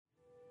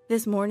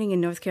This morning in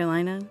North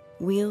Carolina,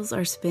 wheels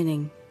are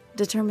spinning.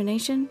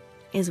 Determination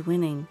is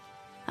winning.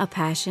 A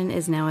passion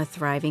is now a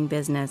thriving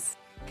business,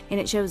 and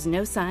it shows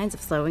no signs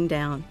of slowing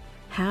down.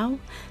 How?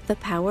 The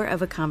power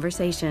of a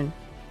conversation,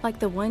 like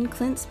the one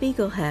Clint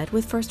Spiegel had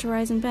with First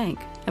Horizon Bank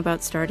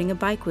about starting a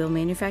bike wheel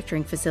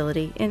manufacturing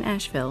facility in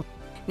Asheville.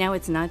 Now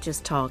it's not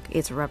just talk,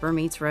 it's rubber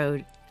meets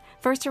road.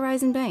 First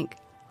Horizon Bank.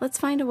 Let's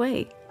find a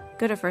way.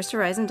 Go to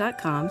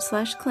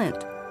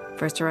firsthorizon.com/Clint.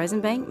 First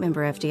Horizon Bank,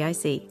 member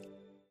FDIC.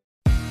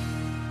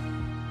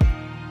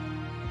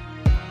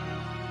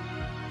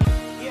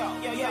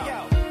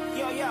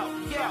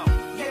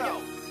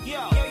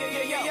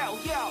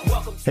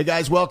 Hey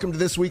guys, welcome to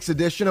this week's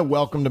edition of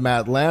Welcome to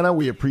Matlanta.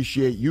 We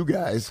appreciate you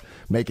guys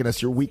making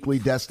us your weekly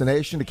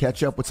destination to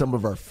catch up with some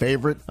of our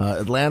favorite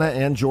Atlanta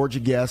and Georgia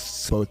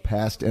guests, both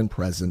past and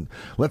present.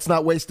 Let's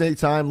not waste any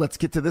time. Let's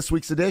get to this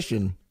week's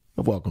edition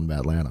of Welcome to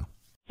Matlanta.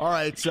 All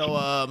right, so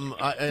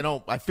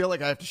I feel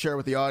like I have to share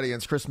with the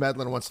audience. Chris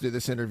Medlin wants to do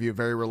this interview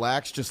very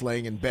relaxed, just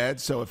laying in bed.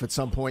 So if at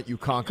some point you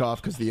conk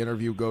off because the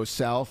interview goes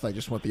south, I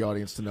just want the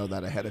audience to know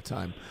that ahead of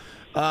time.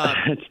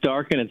 It's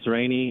dark and it's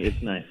rainy.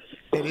 It's nice.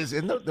 It is.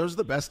 And those are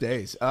the best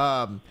days.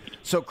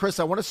 So, Chris,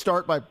 I want to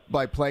start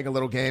by playing a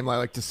little game. I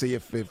like to see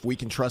if we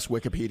can trust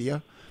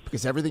Wikipedia,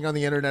 because everything on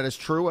the internet is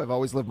true. I've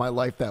always lived my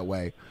life that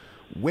way.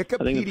 Wikipedia.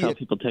 I think that's how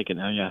people take it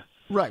now, yeah.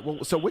 Right.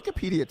 Well, so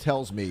Wikipedia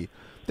tells me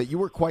that you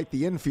were quite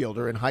the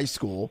infielder in high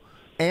school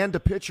and a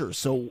pitcher.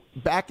 So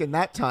back in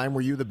that time,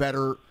 were you the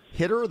better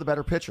hitter or the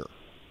better pitcher?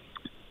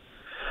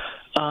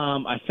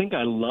 I think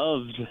I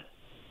loved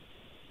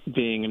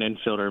being an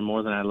infielder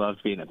more than I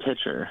loved being a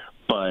pitcher,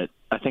 but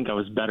I think I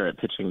was better at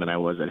pitching than I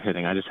was at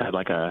hitting. I just had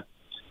like a,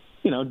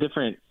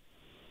 different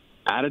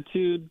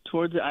attitude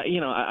towards it. I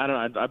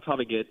don't know. I'd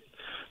probably get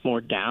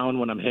more down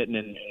when I'm hitting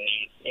and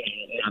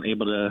not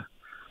able to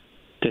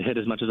hit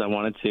as much as I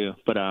wanted to.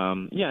 But I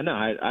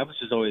was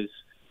just always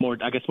more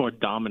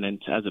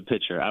dominant as a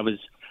pitcher. I was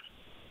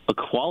a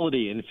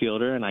quality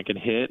infielder and I could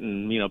hit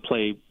and,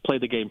 play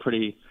the game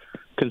pretty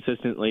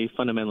consistently,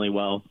 fundamentally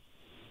well.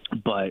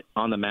 But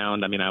on the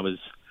mound,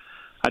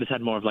 I just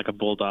had more of like a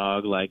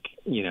bulldog, like,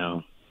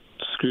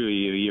 screw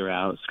you, you're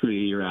out, screw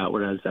you, you're out.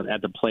 Whereas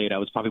at the plate, I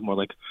was probably more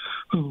like,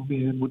 oh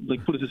man, what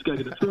is this guy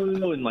going to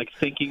throw? And like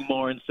thinking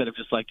more instead of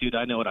just like, dude,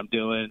 I know what I'm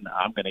doing.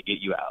 I'm going to get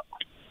you out.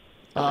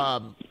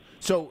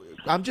 So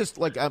I'm just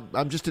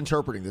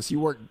interpreting this.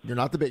 You're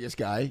not the biggest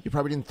guy. You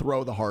probably didn't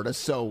throw the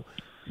hardest. So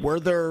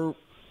was there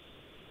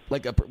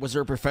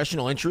a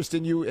professional interest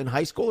in you in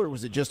high school, or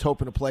was it just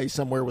hoping to play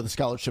somewhere with a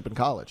scholarship in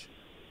college?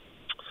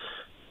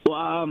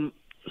 Well,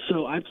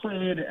 so I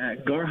played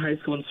at Gar High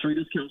School in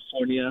Cerritos,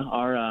 California.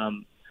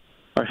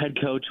 Our head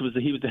coach was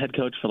the head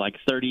coach for like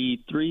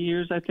 33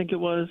 years, I think it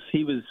was.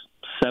 He was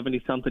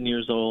 70-something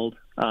years old.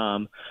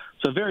 So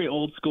very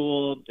old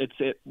school. It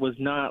was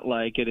not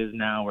like it is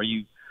now where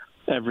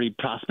every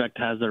prospect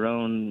has their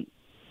own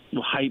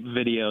hype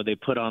video they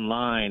put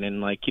online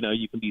and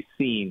you can be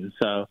seen.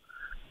 So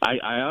I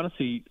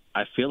honestly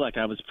feel like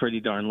I was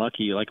pretty darn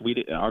lucky. Like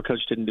our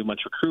coach didn't do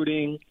much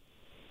recruiting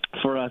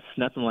for us,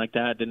 nothing like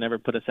that. Didn't ever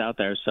put us out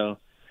there. So,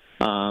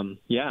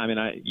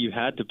 you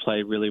had to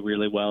play really,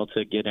 really well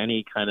to get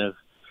any kind of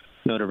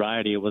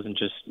notoriety. It wasn't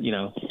just,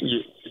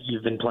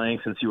 you've been playing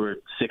since you were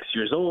 6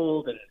 years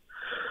old and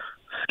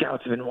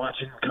scouts have been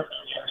watching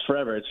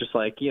forever. It's just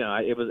like,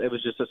 it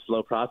was just a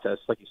slow process.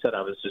 Like you said, I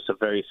was just a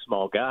very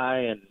small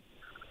guy. And,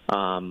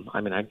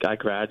 I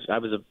graduated, I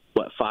was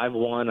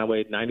 5'1", I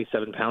weighed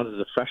 97 pounds as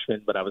a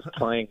freshman, but I was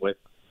playing with,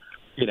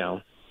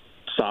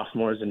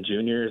 sophomores and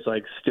juniors,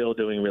 like still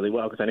doing really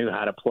well because I knew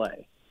how to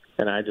play.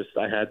 And I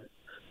had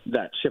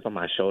that chip on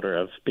my shoulder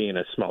of being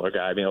a smaller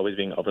guy, always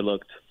being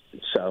overlooked.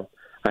 So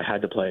I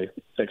had to play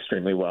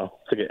extremely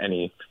well to get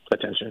any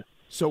attention.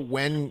 So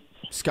when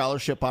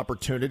scholarship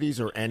opportunities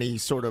or any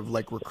sort of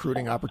like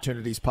recruiting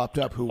opportunities popped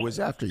up, who was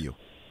after you?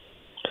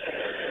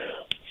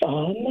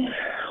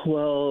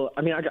 Well,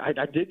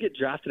 I did get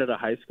drafted out of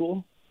high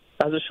school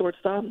as a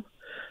shortstop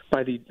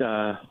by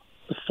the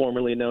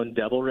formerly known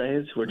Devil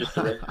Rays. We're just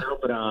the Rays now,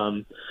 but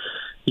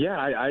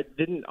I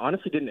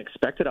didn't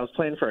expect it. I was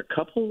playing for a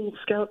couple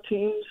scout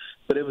teams,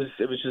 but I was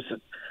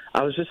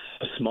just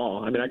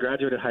small. I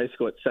graduated high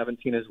school at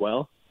 17 as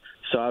well,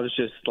 so I was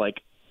just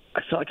like,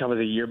 I felt like I was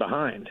a year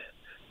behind.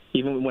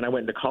 Even when I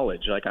went into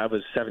college, like I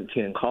was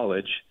 17 in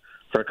college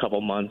for a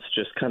couple months,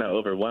 just kind of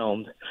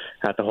overwhelmed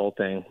at the whole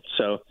thing.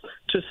 So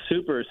just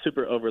super,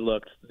 super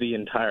overlooked the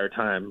entire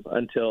time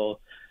until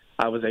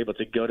I was able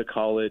to go to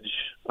college.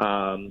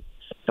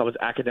 I was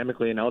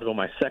academically ineligible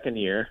my second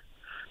year,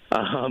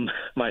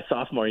 my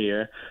sophomore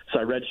year. So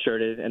I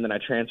redshirted and then I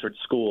transferred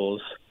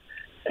schools.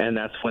 And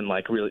that's when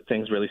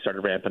things really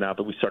started ramping up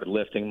and we started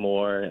lifting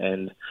more.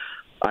 And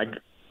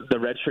the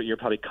redshirt year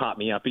probably caught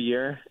me up a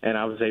year and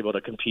I was able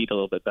to compete a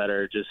little bit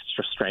better just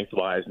strength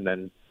wise. And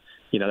then,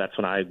 that's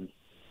when I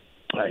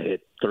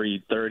hit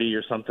 330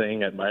 or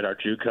something at our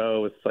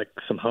JUCO with like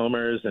some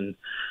homers and,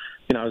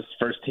 I was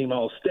first team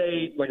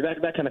All-State, like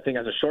that kind of thing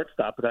as a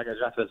shortstop, but I got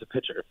drafted as a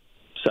pitcher.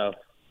 So,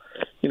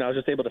 I was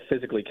just able to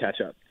physically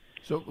catch up.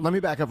 So let me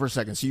back up for a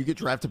second. So you get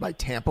drafted by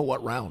Tampa.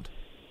 What round?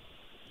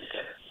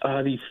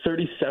 The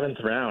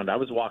 37th round. I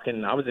was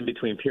in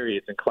between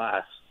periods in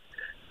class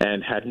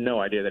and had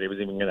no idea that it was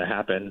even going to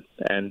happen.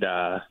 And,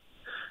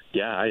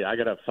 I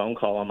got a phone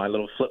call on my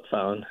little flip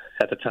phone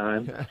at the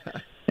time,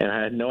 and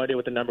I had no idea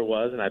what the number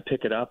was, and I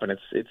pick it up, and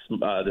it's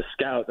the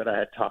scout that I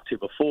had talked to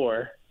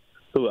before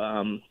who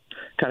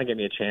kind of gave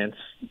me a chance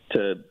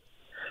to,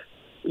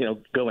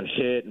 go and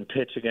hit and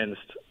pitch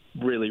against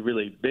really,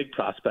 really big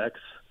prospects.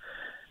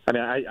 I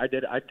mean,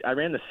 I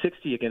ran the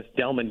 60 against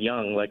Delman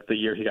Young like the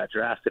year he got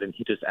drafted, and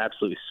he just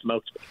absolutely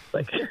smoked me,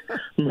 like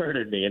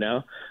murdered me,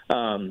 I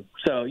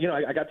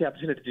got the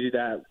opportunity to do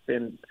that,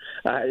 and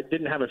I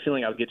didn't have a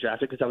feeling I would get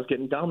drafted because I was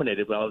getting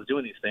dominated while I was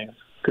doing these things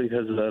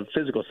because of the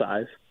physical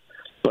size.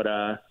 But,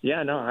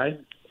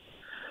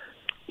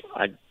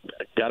 I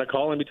got a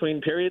call in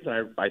between periods,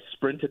 and I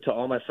sprinted to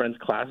all my friends'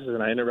 classes,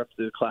 and I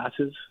interrupted the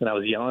classes, and I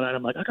was yelling at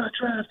them like, I got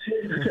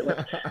drafted.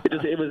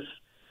 It was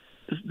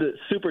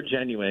super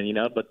genuine,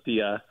 but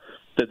the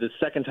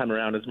second time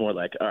around is more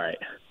like, all right,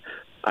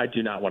 I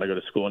do not want to go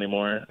to school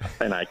anymore,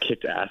 and I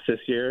kicked ass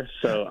this year,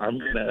 so I'm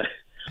gonna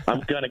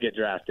get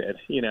drafted,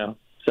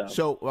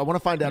 So I want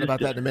to find out about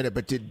that in a minute.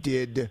 But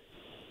did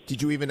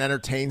you even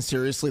entertain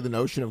seriously the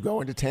notion of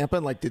going to Tampa?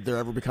 And did there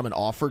ever become an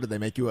offer? Did they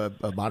make you a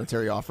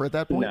monetary offer at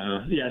that point?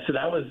 No, yeah. So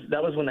that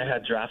was when they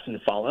had draft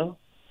and follow.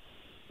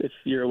 If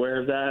you're aware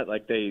of that,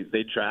 they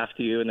draft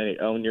you and they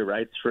own your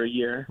rights for a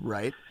year,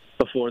 right?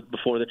 Before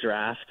the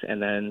draft,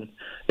 and then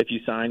if you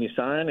sign, you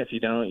sign. If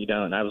you don't, you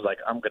don't. And I was like,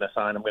 I'm gonna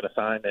sign, and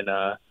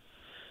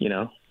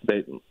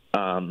they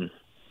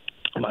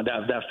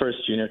that first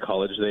junior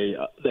college, they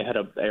had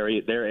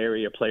their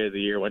area player of the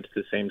year went to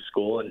the same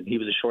school, and he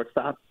was a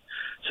shortstop,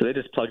 so they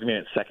just plugged me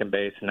at second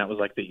base, and that was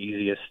like the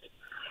easiest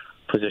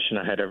position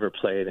I had ever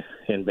played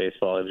in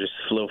baseball. It was just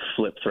slow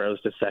flip throws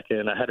to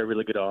second. I had a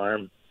really good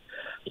arm.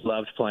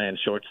 Loved playing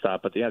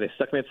shortstop, but they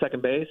stuck me at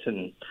second base,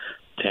 and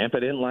Tampa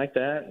didn't like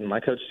that, and my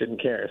coach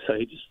didn't care, so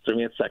he just threw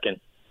me at second.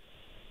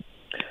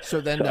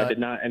 So then I did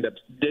not end up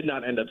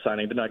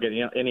signing. Did not get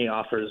any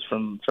offers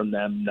from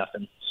them.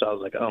 Nothing. So I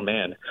was like, oh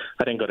man,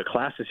 I didn't go to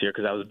class this year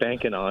because I was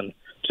banking on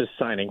just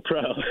signing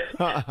pro.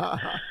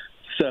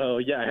 So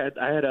I had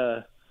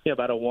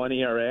about a 1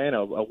 ERA and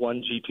a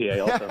 1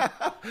 GPA also.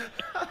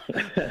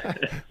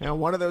 Now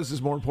one of those is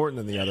more important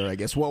than the other, I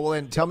guess. Well,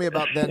 then tell me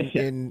about then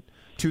in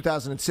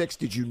 2006,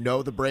 did you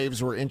know the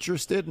Braves were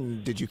interested,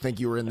 and did you think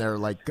you were in their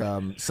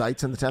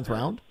sights in the 10th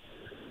round?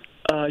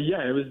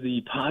 It was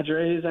the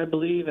Padres, I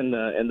believe, and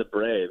the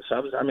Braves. So I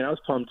was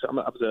pumped. I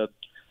was a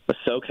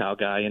SoCal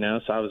guy,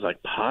 so I was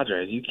like,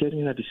 Padres? Are you kidding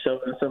me? That'd be so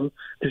awesome.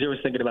 Because you was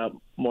thinking about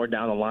more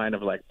down the line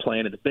of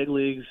playing in the big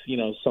leagues,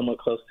 somewhat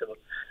close to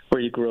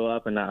where you grew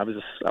up, and I was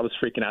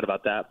freaking out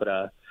about that.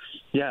 But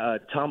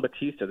Tom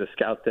Batista, the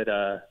scout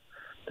that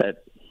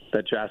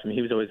drafted me,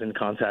 he was always in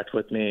contact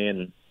with me,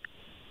 and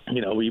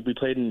we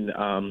played in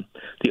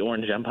the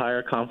Orange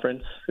Empire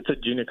Conference. It's a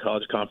junior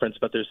college conference,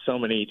 but there's so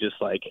many just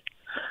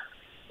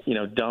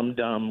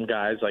dumb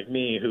guys like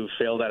me who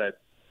failed out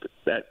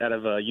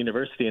of a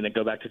university and then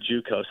go back to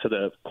JUCO. So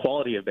the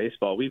quality of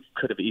baseball, we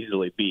could have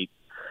easily beat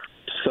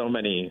so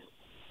many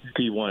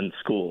D1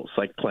 schools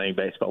playing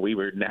baseball. We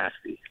were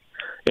nasty,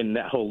 and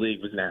that whole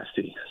league was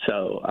nasty.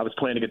 So I was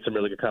playing against some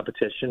really good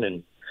competition,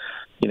 and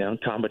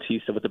Tom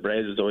Batista with the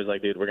Braves was always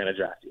like, dude, we're going to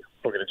draft you.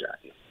 We're going to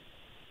draft you.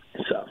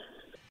 So.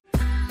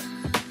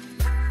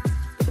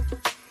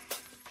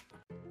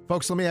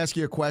 Folks, let me ask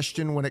you a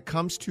question. When it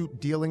comes to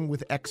dealing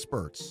with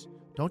experts,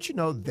 don't you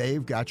know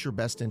they've got your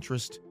best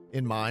interest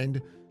in mind?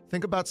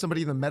 Think about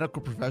somebody in the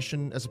medical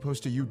profession as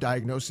opposed to you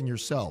diagnosing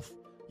yourself.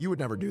 You would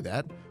never do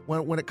that.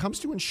 When it comes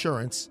to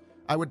insurance,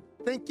 I would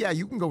think,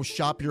 you can go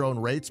shop your own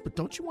rates, but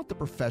don't you want the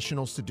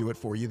professionals to do it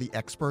for you, the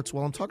experts?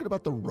 Well, I'm talking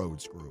about the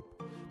Rhodes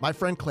Group. My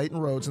friend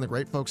Clayton Rhodes and the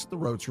great folks at the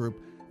Rhodes Group,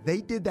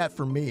 they did that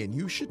for me, and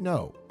you should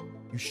know.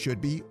 You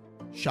should be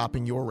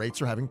shopping your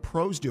rates or having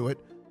pros do it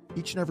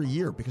each and every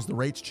year because the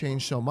rates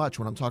change so much.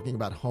 When I'm talking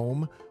about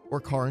home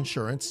or car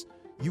insurance,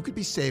 you could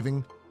be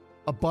saving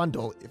a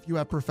bundle if you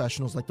have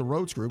professionals like the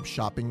Rhodes Group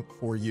shopping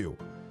for you.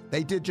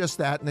 They did just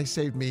that, and they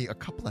saved me a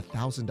couple of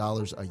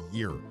 $1,000s a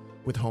year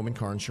with home and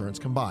car insurance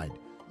combined.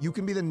 You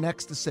can be the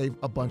next to save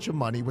a bunch of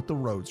money with the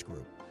Rhodes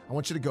Group. I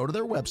want you to go to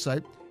their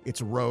website.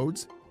 It's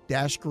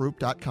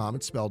Rhodes-Group.com.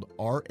 It's spelled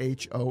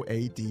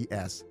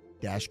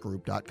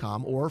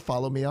RHOADS-Group.com, or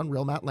follow me on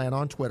Real Matt Lana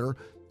on Twitter.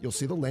 You'll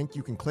see the link.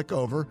 You can click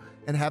over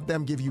and have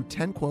them give you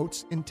 10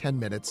 quotes in 10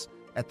 minutes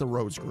at the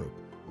Rhodes Group.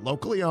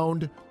 Locally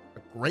owned,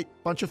 a great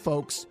bunch of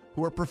folks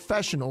who are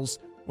professionals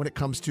when it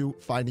comes to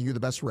finding you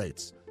the best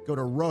rates. Go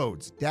to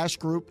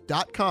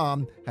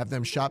Rhodes-Group.com, have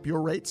them shop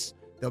your rates.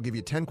 They'll give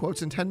you 10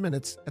 quotes in 10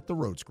 minutes at the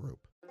Rhodes Group.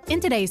 In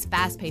today's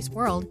fast-paced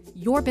world,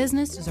 your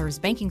business deserves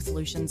banking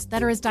solutions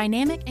that are as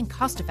dynamic and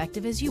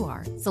cost-effective as you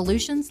are.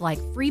 Solutions like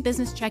free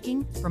business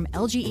checking from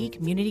LGE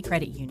Community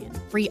Credit Union,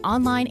 free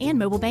online and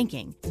mobile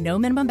banking, no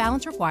minimum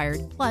balance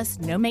required, plus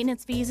no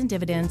maintenance fees and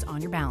dividends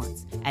on your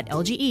balance. At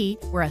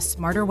LGE, we're a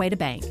smarter way to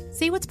bank.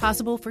 See what's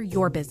possible for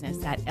your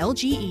business at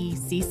lgeccu.org.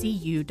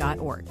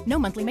 No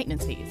monthly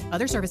maintenance fees.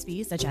 Other service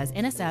fees such as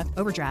NSF,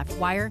 overdraft,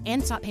 wire,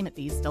 and stop payment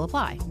fees still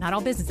apply. Not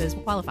all businesses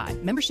will qualify.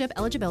 Membership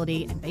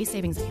eligibility and base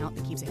savings account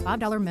that keeps a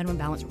 $5 minimum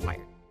balance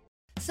required.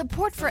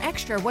 Support for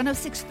Extra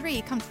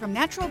 106.3 comes from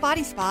Natural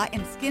Body Spa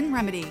and Skin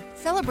Remedy,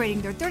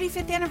 celebrating their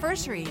 35th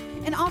anniversary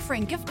and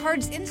offering gift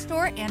cards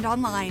in-store and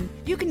online.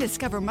 You can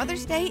discover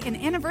Mother's Day and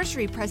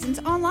anniversary presents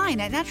online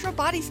at Natural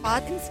Body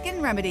Spa and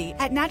Skin Remedy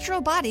at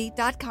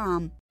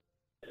naturalbody.com.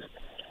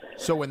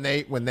 So when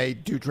they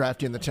do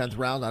draft you in the 10th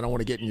round, I don't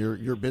want to get in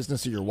your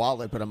business or your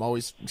wallet, but I'm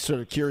always sort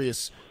of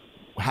curious,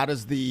 how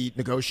does the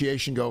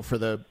negotiation go for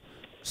the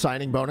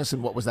signing bonus,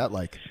 and what was that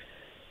like?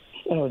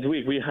 Oh, it was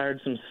weak. We hired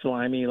some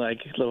slimy,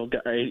 little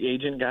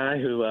agent guy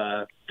who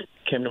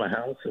came to my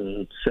house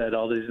and said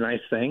all these nice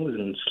things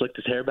and slicked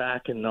his hair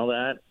back and all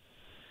that.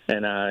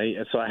 And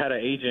so I had an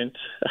agent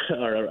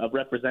or a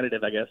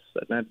representative, I guess,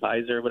 an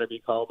advisor, whatever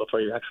you call it,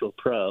 before you're actual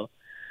pro.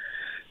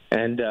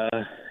 And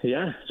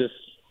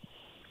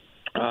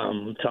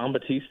Tom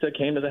Batista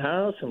came to the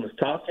house and was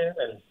talking,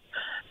 and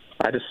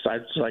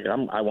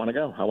I want to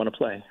go. I want to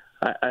play.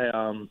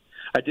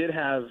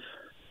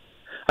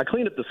 I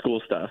cleaned up the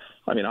school stuff.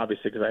 I mean,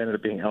 obviously, because I ended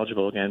up being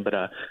eligible again. But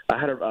I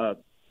had a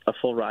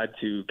full ride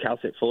to Cal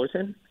State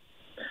Fullerton,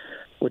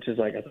 which is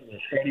I thought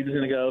Freddie was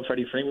going to go.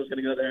 Freddie Freeman was going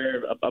to go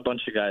there. A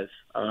bunch of guys.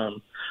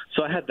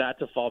 So I had that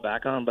to fall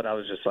back on. But I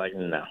was just like,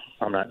 no,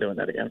 I'm not doing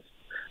that again.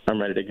 I'm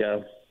ready to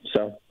go.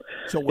 So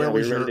where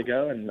was we were ready to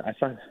go, and I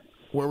signed.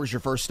 Where was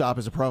your first stop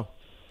as a pro?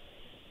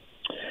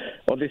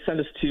 Well, they sent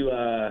us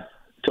to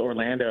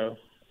Orlando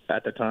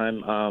at the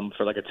time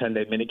for a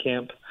 10-day mini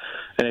camp.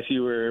 And if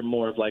you were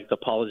more of the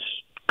polished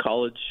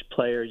college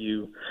player,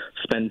 you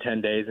spend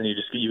 10 days and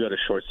you go to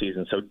short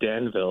season. So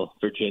Danville,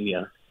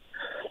 Virginia,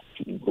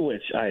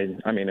 which I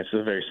mean, it's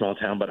a very small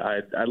town, but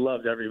I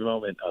loved every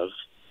moment of,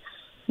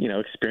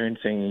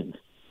 experiencing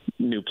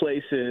new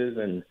places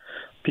and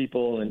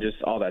people and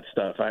just all that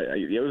stuff.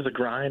 It was a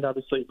grind,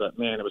 obviously, but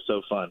man, it was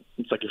so fun.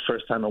 It's like your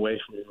first time away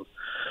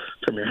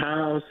from your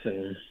house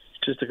and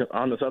just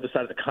on this other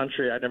side of the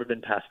country. I'd never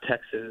been past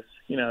Texas.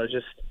 It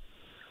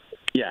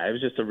was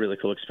just a really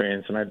cool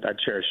experience, and I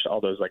cherish all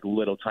those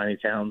little tiny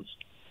towns.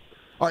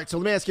 All right, so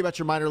let me ask you about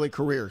your minor league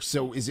career.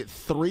 So is it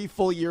 3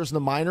 full years in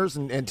the minors,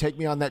 and take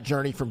me on that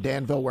journey from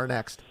Danville? Where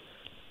next?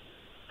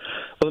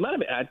 Well,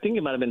 I think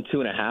it might have been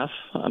 2.5.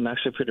 I'm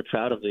actually pretty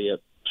proud of the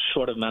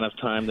short amount of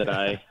time that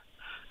I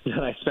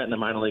spent in the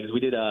minor leagues.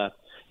 We did a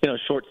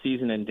short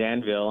season in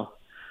Danville.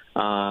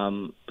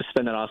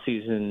 Spend that off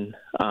season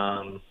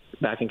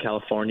back in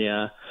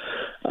California.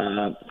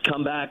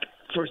 Come back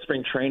for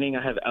spring training.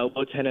 I have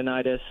elbow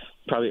tendonitis,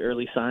 probably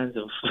early signs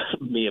of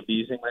me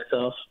abusing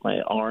myself, my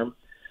arm.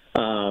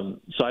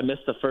 So I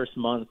missed the first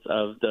month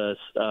of the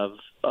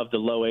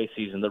low A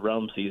season, the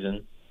Rome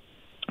season.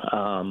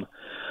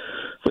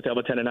 With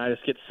elbow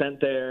tendonitis, get sent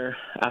there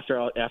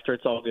after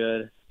it's all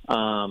good.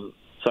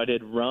 So I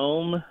did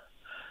Rome,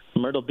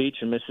 Myrtle Beach,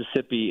 and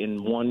Mississippi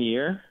in 1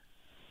 year.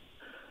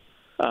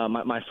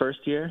 My first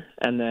year,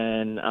 and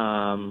then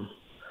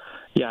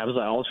I was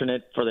an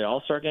alternate for the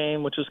All-Star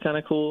game, which was kind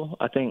of cool.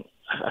 I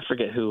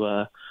forget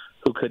who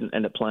couldn't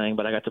end up playing,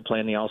 but I got to play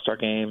in the All-Star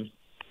game,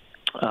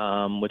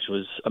 which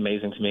was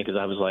amazing to me because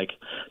I was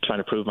trying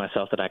to prove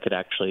myself that I could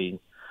actually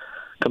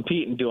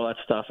compete and do all that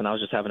stuff, and I was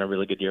just having a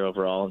really good year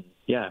overall. And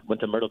went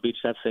to Myrtle Beach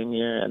that same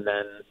year, and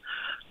then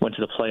went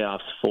to the playoffs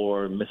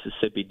for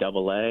Mississippi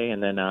AA,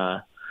 and then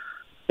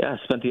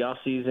spent the off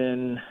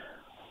season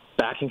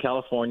back in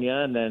California,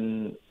 and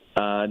then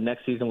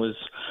next season was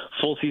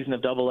full season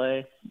of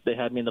AA. They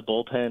had me in the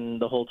bullpen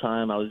the whole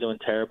time. I was doing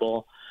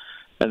terrible.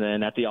 And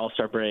then at the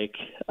All-Star break,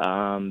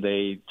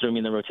 they threw me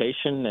in the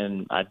rotation,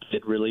 and I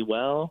did really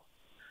well.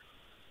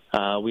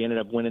 We ended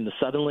up winning the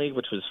Southern League,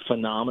 which was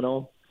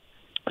phenomenal.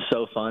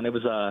 So fun. It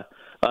was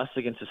us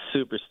against a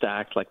super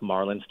stacked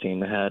Marlins team.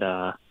 They had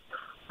a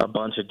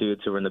bunch of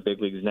dudes who were in the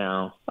big leagues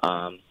now.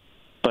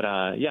 But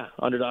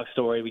underdog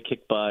story. We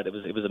kicked butt. It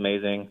was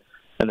amazing.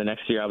 And the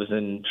next year I was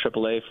in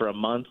AAA for a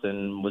month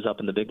and was up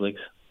in the big leagues.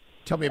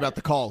 Tell me about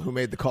the call. Who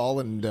made the call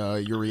and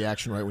your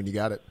reaction right when you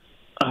got it?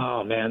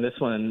 Oh, man, this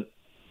one,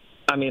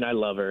 I mean, I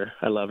love her.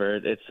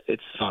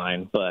 It's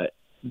fine, but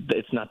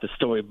it's not the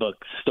storybook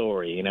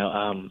story,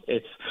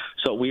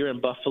 So we were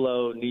in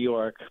Buffalo, New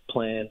York,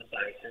 playing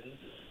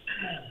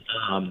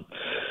Bison.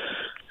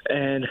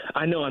 And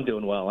I know I'm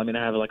doing well. I mean,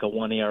 I have a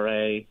 1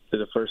 ERA for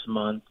the first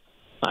month.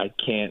 I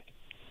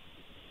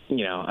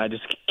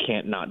just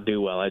can't not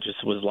do well. I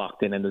just was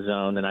locked in the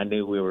zone, and I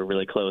knew we were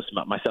really close.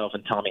 Myself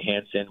and Tommy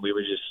Hanson, we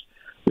were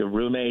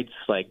roommates,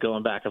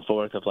 going back and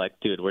forth of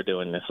dude, we're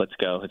doing this. Let's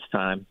go. It's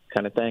time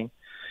kind of thing.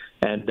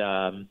 And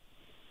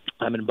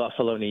I'm in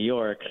Buffalo, New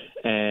York,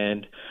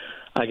 and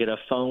I get a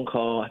phone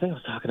call. I think I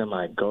was talking to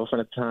my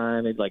girlfriend at the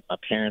time, maybe like my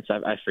parents.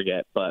 I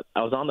forget, but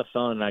I was on the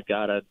phone and I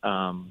got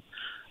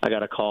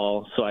a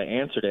call. So I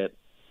answered it,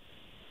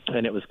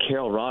 and it was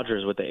Carol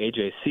Rogers with the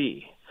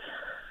AJC,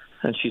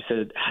 and she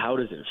said, "How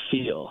does it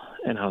feel?"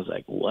 And I was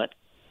like, "What?"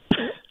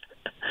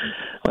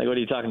 Like, what are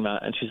you talking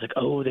about? And she's like,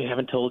 "Oh, they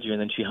haven't told you."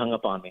 And then she hung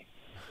up on me.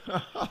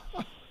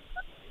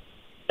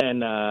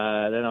 And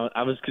then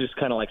I was just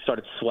kind of like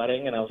started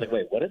sweating, and I was like,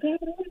 "Wait, what is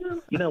happening right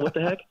now? You know, what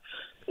the heck?"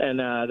 And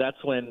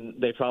that's when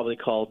they probably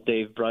called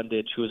Dave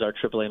Brundage, who was our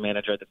AAA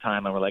manager at the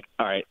time, and we're like,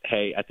 "All right,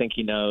 hey, I think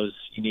he knows.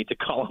 You need to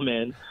call him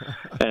in."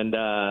 And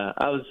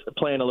I was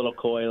playing a little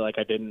coy, like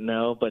I didn't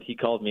know, but he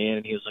called me in,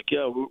 and he was like,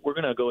 "Yeah, we're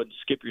going to go ahead and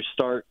skip your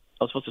start."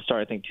 I was supposed to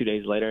start, I think, 2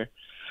 days later.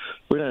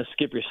 "We're going to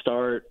skip your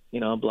start, you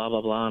know, blah,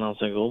 blah, blah." And I was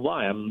like, "Well,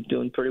 why? I'm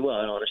doing pretty well.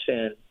 I don't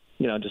understand."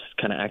 You know, just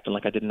kind of acting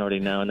like I didn't already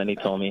know. And then he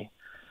told me.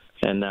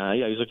 And,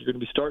 yeah, he was like, "You're going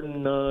to be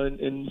starting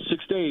in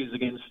 6 days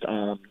against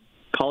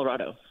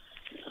Colorado."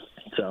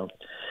 So,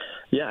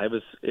 yeah, it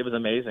was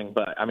amazing.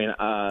 But, I mean,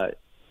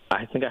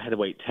 I think I had to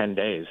wait 10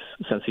 days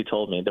since he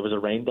told me. There was a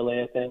rain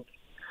delay, I think.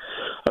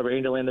 A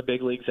rain delay in the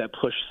big leagues that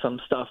pushed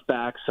some stuff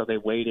back, so they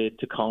waited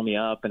to call me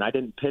up. And I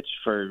didn't pitch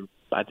for,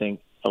 I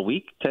think, a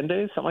week, 10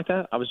 days, something like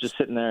that. I was just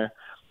sitting there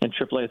in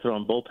AAA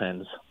throwing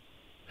bullpens.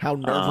 How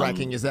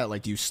nerve-wracking is that?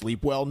 Like, do you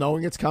sleep well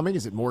knowing it's coming?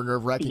 Is it more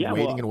nerve-wracking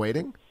waiting and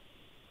waiting?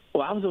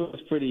 Well, I was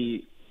always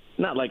pretty,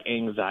 not like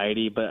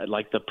anxiety, but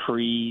like the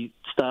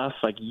pre-stuff.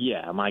 Like,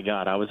 yeah, my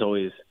God, I was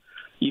always,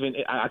 even,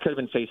 I could have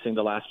been facing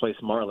the last place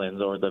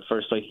Marlins or the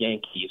first place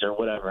Yankees or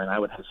whatever, and I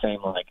would have the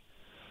same, like,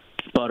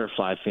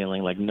 butterfly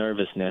feeling, like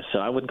nervousness. So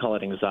I wouldn't call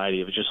it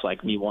anxiety. It was just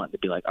like me wanting to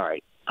be like, all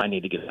right, I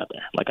need to get out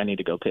there. Like, I need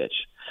to go pitch.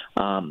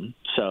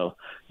 So,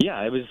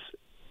 yeah, it was,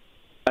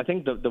 I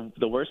think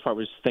the worst part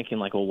was thinking,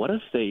 like, well, what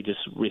if they just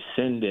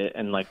rescind it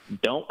and, like,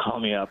 don't call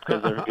me up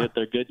because they're good,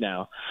 they're good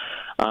now.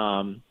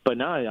 But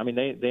no, I mean,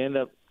 they ended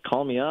up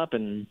calling me up,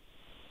 and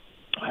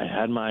I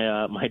had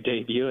my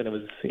debut, and it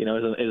was, you know,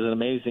 it was an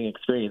amazing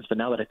experience. But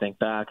now that I think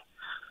back,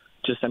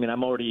 just, I mean,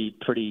 I'm already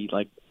pretty,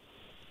 like,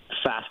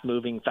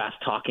 fast-moving,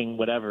 fast-talking,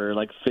 whatever,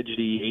 like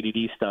fidgety,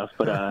 ADD stuff.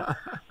 But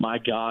my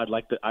God,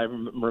 like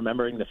I'm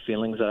remembering the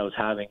feelings that I was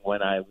having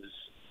when I was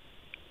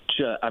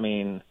I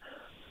mean,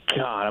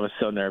 God, I was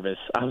so nervous.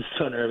 And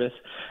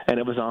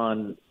it was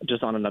on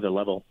another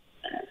level.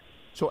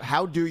 So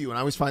how do you, and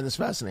I always find this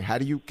fascinating, how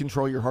do you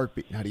control your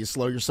heartbeat? How do you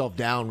slow yourself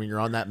down when you're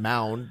on that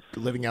mound,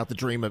 living out the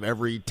dream of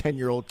every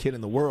 10-year-old kid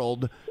in the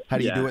world? How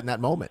do you do it in that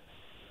moment?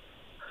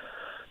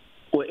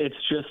 Well, it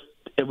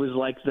was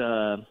like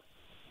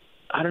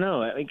I don't know.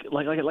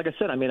 Like I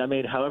said, I mean, I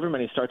made however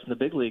many starts in the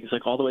big leagues,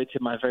 like all the way to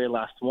my very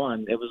last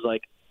one. It was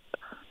like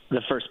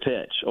the first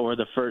pitch or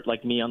the first,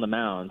 like me on the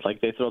mound. Like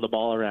they throw the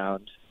ball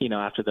around, you know,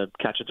 after the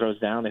catcher throws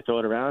down, they throw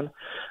it around.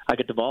 I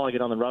get the ball, I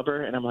get on the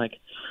rubber, and I'm like,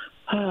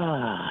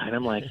 and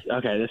I'm like,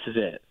 okay, this is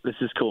it. This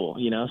is cool,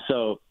 you know?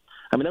 So,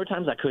 I mean, there were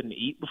times I couldn't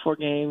eat before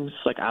games.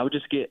 Like I would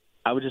just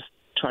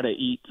try to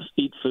eat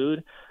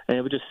food, and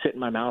it would just sit in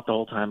my mouth the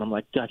whole time. I'm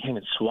like, dude, I can't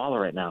even swallow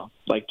right now.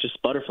 Like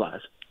just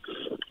butterflies.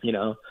 You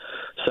know,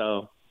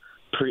 so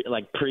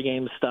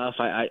pre-game stuff,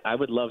 I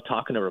would love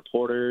talking to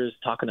reporters,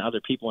 talking to other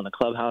people in the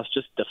clubhouse,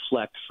 just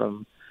deflect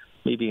from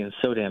me being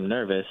so damn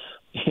nervous,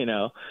 you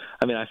know.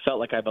 I mean, I felt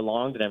like I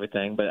belonged and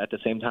everything, but at the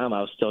same time, I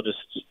was still just,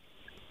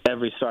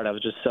 every start, I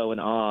was just so in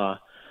awe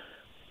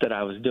that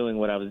I was doing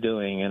what I was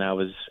doing, and I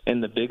was in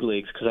the big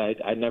leagues because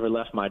I never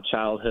left my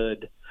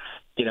childhood,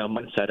 you know,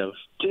 mindset of,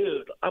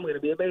 dude, I'm going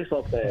to be a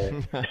baseball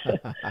player.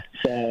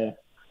 So,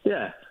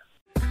 yeah.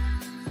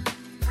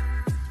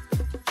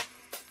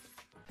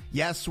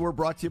 Yes, we're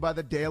brought to you by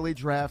the Daily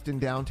Draft in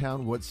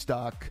downtown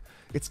Woodstock.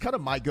 It's kind of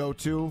my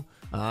go-to.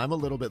 I'm a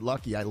little bit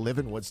lucky. I live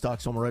in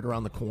Woodstock, so I'm right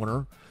around the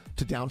corner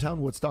to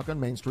downtown Woodstock on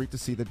Main Street to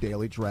see the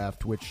Daily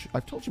Draft, which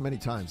I've told you many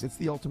times, it's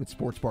the ultimate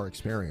sports bar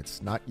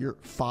experience, not your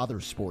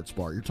father's sports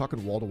bar. You're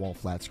talking wall-to-wall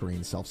flat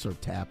screen,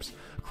 self-serve taps,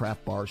 a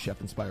craft bar,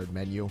 chef-inspired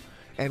menu.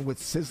 And with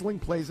sizzling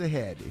plays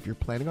ahead, if you're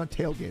planning on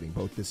tailgating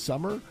both this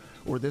summer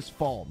or this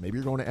fall, maybe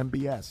you're going to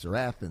MBS or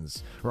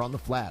Athens or on the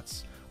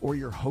Flats, or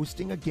you're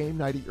hosting a game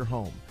night at your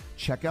home,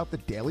 check out the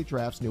Daily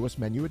Draft's newest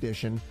menu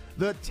addition,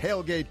 the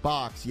Tailgate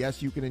Box.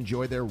 Yes, you can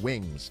enjoy their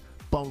wings,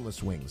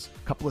 boneless wings,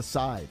 a couple of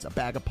sides, a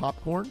bag of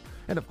popcorn,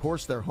 and of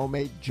course their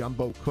homemade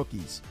jumbo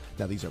cookies.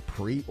 Now these are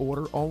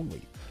pre-order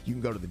only. You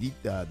can go to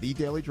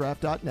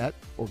thedailydraft.net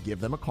or give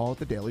them a call at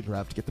the Daily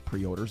Draft to get the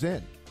pre-orders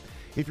in.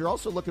 If you're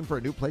also looking for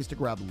a new place to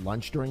grab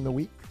lunch during the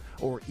week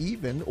or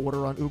even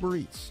order on Uber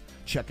Eats,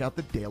 check out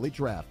the Daily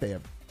Draft. They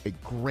have a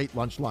great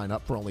lunch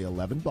lineup for only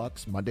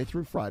 $11 Monday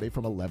through Friday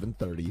from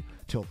 11:30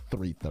 till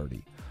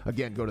 3:30.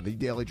 Again, go to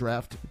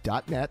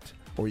thedailydraft.net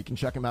or you can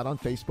check them out on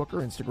Facebook or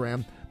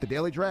Instagram. The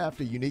Daily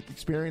Draft, a unique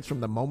experience from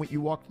the moment you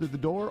walk through the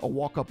door, a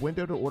walk-up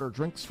window to order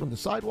drinks from the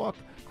sidewalk,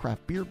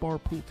 craft beer bar,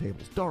 pool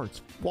tables,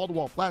 darts,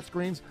 wall-to-wall flat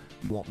screens.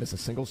 You won't miss a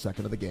single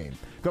second of the game.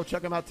 Go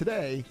check them out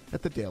today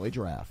at the Daily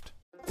Draft.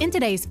 In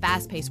today's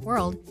fast-paced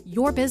world,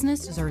 your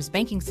business deserves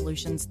banking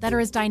solutions that are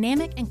as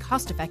dynamic and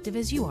cost-effective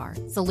as you are.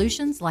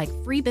 Solutions like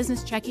free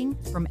business checking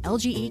from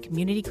LGE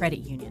Community Credit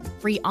Union,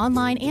 free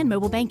online and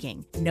mobile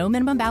banking, no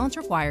minimum balance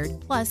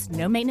required, plus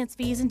no maintenance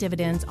fees and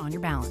dividends on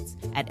your balance.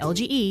 At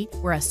LGE,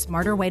 we're a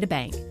smarter way to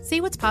bank. See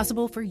what's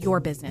possible for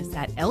your business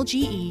at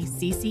lgeccu.org.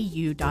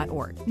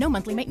 No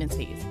monthly maintenance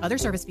fees. Other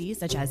service fees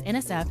such as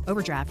NSF,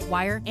 overdraft,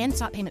 wire, and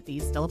stop payment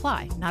fees still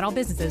apply. Not all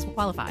businesses will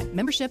qualify.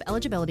 Membership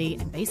eligibility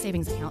and base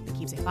savings account that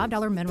keeps a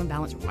 $5 minimum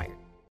balance required.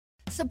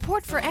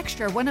 Support for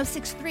Extra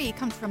 106.3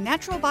 comes from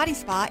Natural Body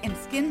Spa and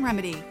Skin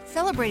Remedy,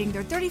 celebrating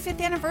their 35th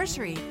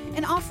anniversary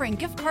and offering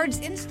gift cards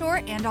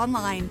in-store and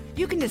online.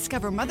 You can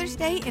discover Mother's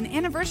Day and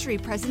anniversary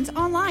presents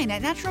online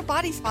at Natural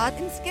Body Spa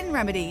and Skin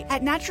Remedy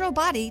at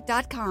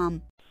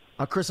naturalbody.com.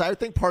 Chris, I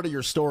think part of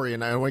your story,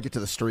 and I want to get to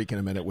the streak in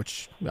a minute,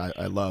 which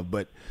I love,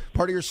 but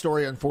part of your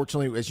story,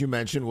 unfortunately, as you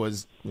mentioned,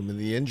 was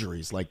the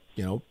injuries. Like,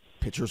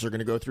 pitchers are going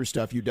to go through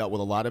stuff. You dealt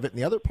with a lot of it. And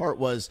the other part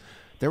was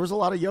there was a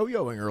lot of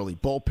yo-yoing early.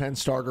 Bullpen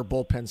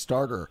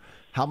starter.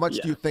 How much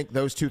do you think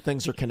those two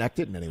things are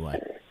connected in any way?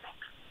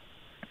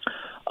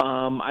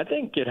 I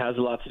think it has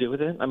a lot to do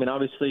with it. I mean,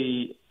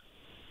 obviously,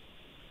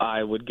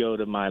 I would go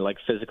to my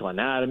physical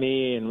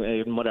anatomy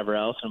and whatever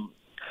else, and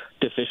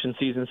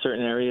deficiencies in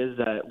certain areas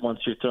that once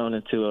you're thrown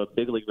into a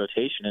big league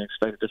rotation and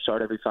expected to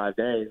start every 5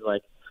 days,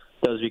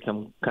 those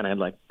become kind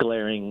of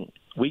glaring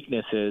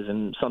weaknesses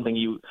and something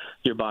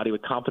your body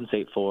would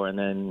compensate for and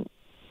then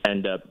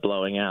end up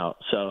blowing out.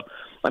 So,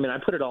 I mean, I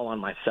put it all on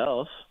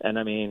myself. And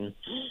I mean,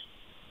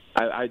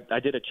 I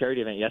did a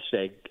charity event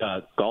yesterday,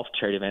 golf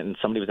charity event, and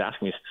somebody was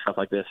asking me stuff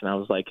like this. And I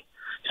was like,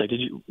 she's like,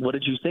 what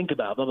did you think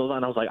about blah, blah, blah?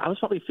 And I was like, I was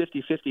probably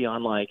 50-50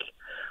 on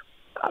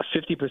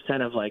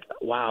 50% of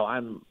wow,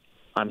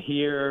 I'm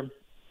here,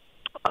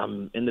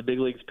 I'm in the big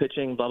leagues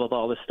pitching, blah, blah, blah,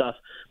 all this stuff.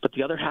 But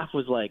the other half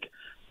was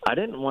I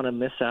didn't want to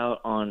miss out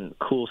on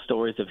cool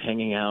stories of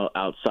hanging out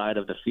outside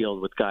of the field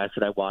with guys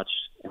that I watched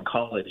in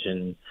college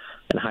and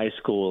in high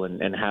school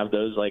and have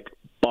those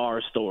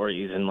bar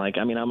stories. And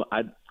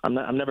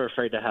I'm never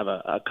afraid to have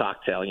a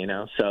cocktail,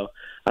 so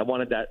I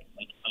wanted that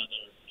other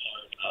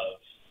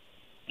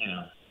part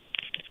of,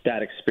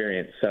 that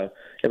experience. So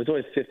it was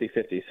always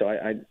 50-50. So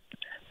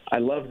I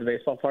loved the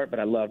baseball part,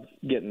 but I loved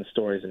getting the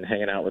stories and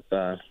hanging out with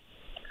the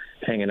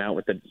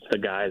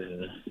guys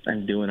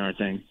and doing our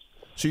thing.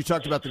 So you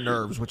talked about the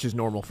nerves, which is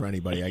normal for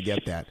anybody. I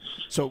get that.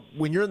 So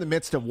when you're in the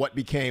midst of what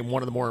became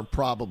one of the more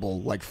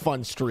improbable,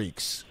 fun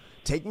streaks,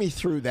 take me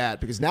through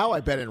that, because now I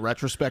bet in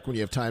retrospect, when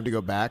you have time to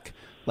go back,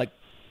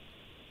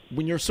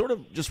 when you're sort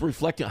of just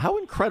reflecting, how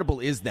incredible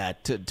is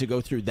that to go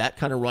through that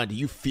kind of run? Do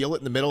you feel it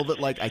in the middle of it?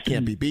 I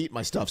can't be beat.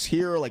 My stuff's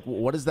here.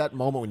 What is that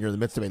moment when you're in the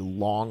midst of a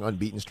long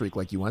unbeaten streak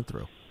like you went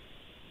through?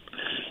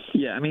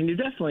 Yeah, I mean, you're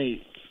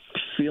definitely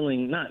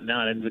feeling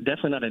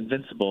definitely not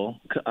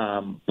invincible,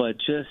 but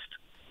just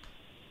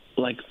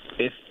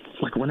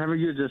whenever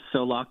you're just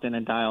so locked in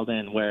and dialed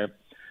in where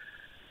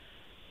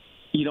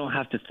you don't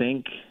have to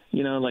think,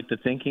 the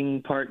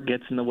thinking part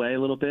gets in the way a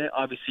little bit.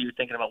 Obviously, you're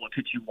thinking about what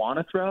pitch you want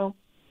to throw,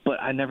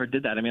 but I never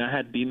did that. I mean, I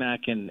had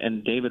BMAC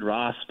and David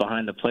Ross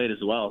behind the plate as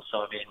well. So,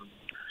 I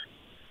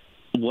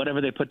mean,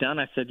 whatever they put down,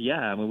 I said, yeah.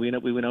 I mean,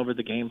 we went over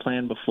the game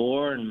plan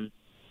before, and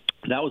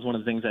that was one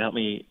of the things that helped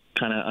me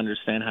kind of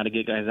understand how to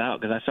get guys out,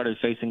 because I started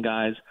facing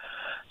guys,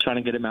 trying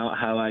to get them out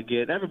how I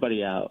get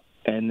everybody out.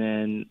 And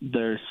then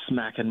they're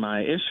smacking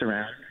my ish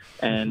around.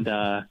 And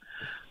I'm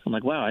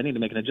like, wow, I need to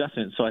make an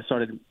adjustment. So I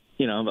started,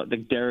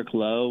 Derek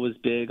Lowe was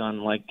big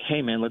on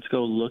hey, man, let's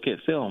go look at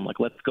film.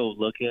 Let's go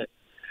look at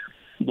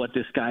what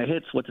this guy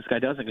hits, what this guy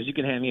doesn't. Because you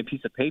can hand me a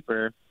piece of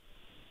paper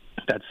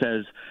that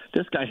says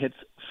this guy hits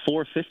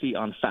 450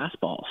 on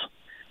fastballs.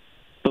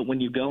 But when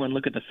you go and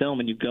look at the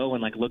film and you go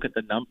and look at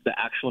the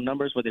actual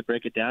numbers where they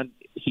break it down,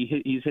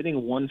 he's hitting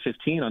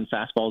 115 on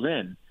fastballs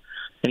in.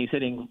 And he's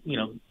hitting,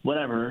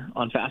 whatever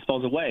on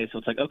fastballs away. So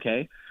it's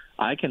okay,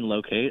 I can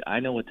locate. I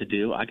know what to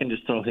do. I can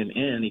just throw him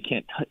in. He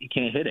can't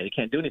hit it. He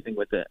can't do anything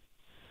with it.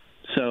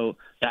 So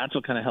that's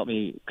what kind of helped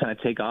me kind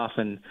of take off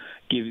and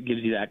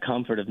gives you that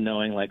comfort of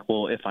knowing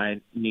well, if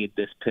I need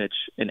this pitch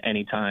in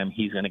any time,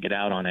 he's going to get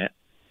out on it.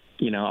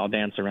 I'll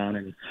dance around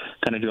and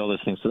kind of do all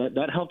those things. So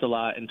that helped a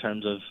lot in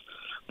terms of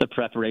the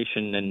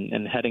preparation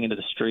and heading into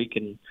the streak.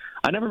 And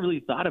I never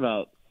really thought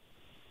about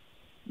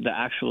the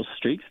actual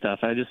streak stuff.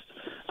 I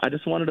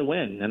just wanted to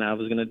win, and I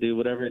was going to do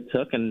whatever it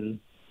took and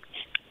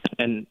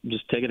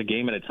just take it a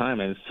game at a time.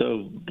 And it's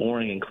so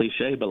boring and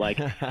cliche, but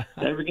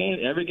every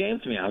game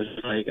to me, I was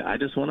just I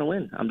just want to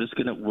win.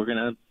 We're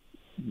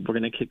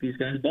gonna kick these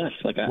guys' butts.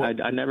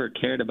 I never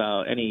cared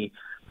about any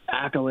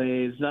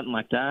accolades, nothing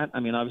like that. I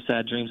mean, obviously I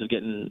had dreams of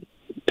getting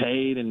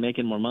paid and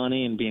making more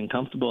money and being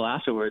comfortable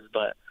afterwards,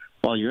 but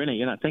while you're in it,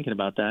 you're not thinking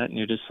about that, and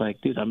you're just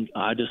dude,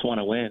 I just want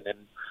to win.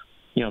 And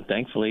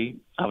thankfully,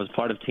 I was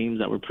part of teams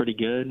that were pretty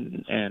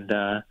good, and,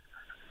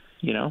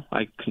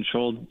 I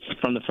controlled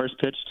from the first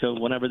pitch till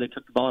whenever they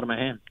took the ball out of my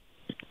hand.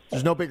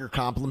 There's no bigger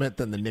compliment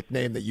than the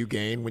nickname that you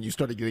gained when you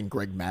started getting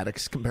Greg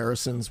Maddux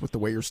comparisons with the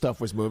way your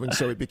stuff was moving.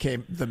 So it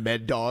became the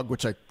Med Dog,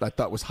 which I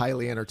thought was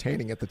highly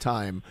entertaining at the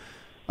time.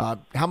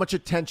 How much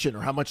attention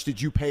or how much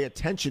did you pay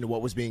attention to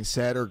what was being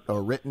said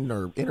or written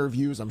or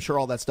interviews? I'm sure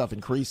all that stuff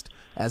increased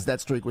as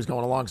that streak was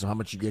going along. So how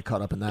much did you get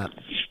caught up in that?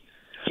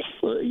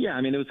 Well, yeah,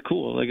 I mean, it was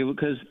cool.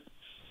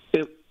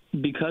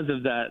 Because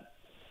of that,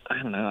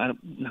 I don't know, I'm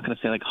not going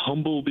to say like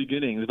humble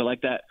beginnings, but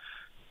like that,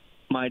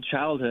 my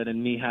childhood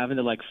and me having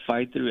to like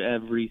fight through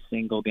every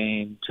single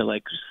game to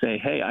like say,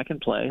 hey, I can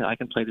play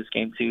this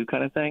game too,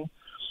 kind of thing,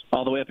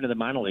 all the way up into the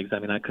minor leagues. I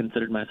mean, I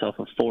considered myself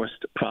a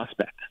forced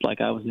prospect. Like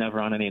I was never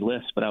on any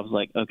list, but I was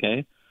like,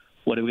 okay,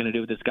 what are we going to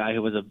do with this guy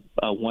who was a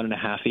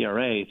 1.5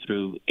 ERA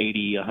through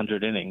 80,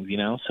 100 innings, you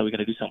know? So we got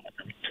to do something.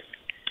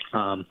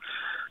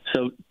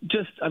 So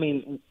just, I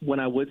mean, when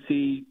I would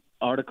see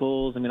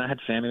articles, I mean, I had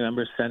family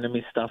members sending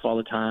me stuff all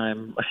the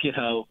time, you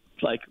know,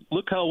 like,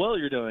 look how well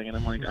you're doing. And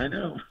I'm like, I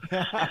know.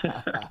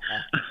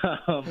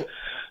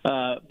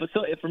 But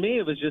so for me,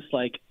 it was just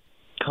like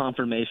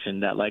confirmation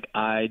that like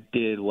I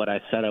did what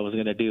I said I was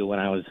going to do when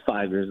I was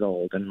 5 years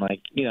old. And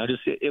like, you know,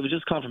 just, it was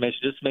just confirmation.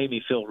 It just made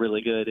me feel really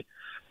good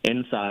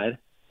inside.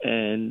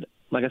 And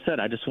like I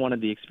said, I just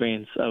wanted the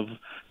experience of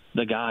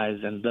the guys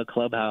and the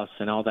clubhouse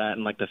and all that.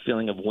 And like the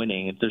feeling of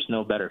winning. There's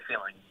no better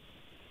feeling.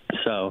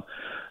 So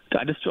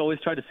I just always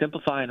tried to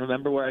simplify and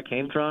remember where I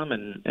came from,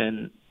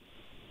 and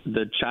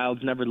the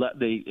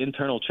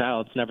internal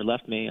child's never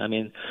left me. I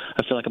mean,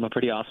 I feel like I'm a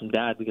pretty awesome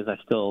dad because I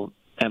still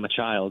am a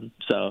child.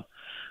 So,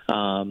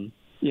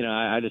 you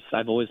know,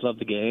 I've always loved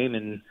the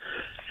game,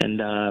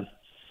 and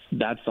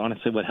that's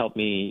honestly what helped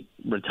me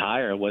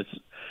retire was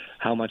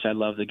how much I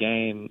love the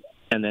game,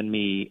 and then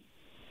me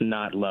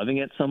not loving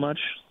it so much.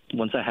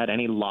 Once I had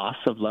any loss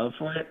of love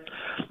for it,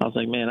 I was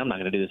like, man, I'm not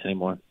going to do this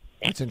anymore.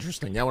 That's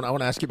interesting. I want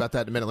to ask you about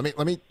that in a minute.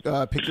 Let me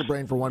pick your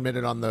brain for 1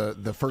 minute on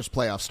the first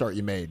playoff start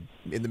you made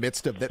in the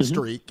midst of that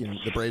streak, and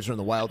the Braves are in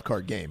the wild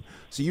card game.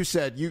 So you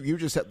said you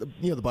just had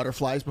the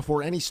butterflies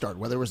before any start,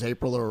 whether it was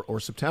April or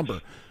September.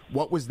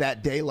 What was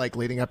that day like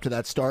leading up to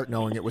that start,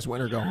 knowing it was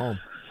win or go home?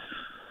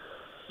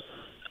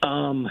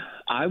 I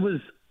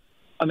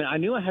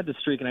knew I had the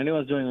streak, and I knew I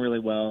was doing really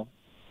well.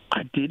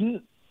 I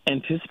didn't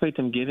anticipate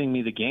them giving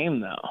me the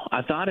game, though.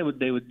 I thought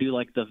they would do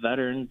like the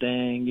veteran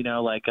thing, you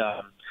know, like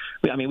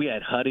we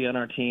had Huddy on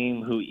our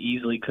team who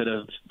easily could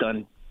have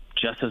done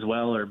just as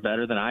well or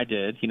better than I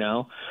did, you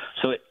know.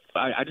 So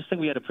I just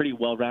think we had a pretty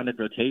well-rounded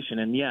rotation,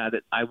 and yeah,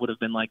 that I would have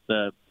been like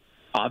the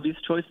obvious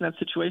choice in that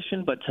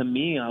situation. But to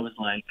me, I was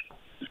like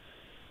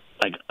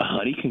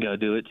Huddy can go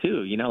do it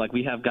too, you know. Like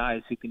we have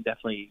guys who can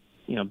definitely,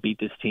 you know, beat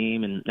this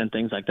team and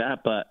things like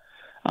that. But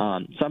so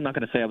I'm not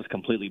going to say I was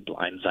completely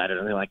blindsided or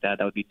anything like that.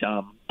 That would be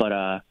dumb.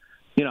 But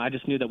you know, I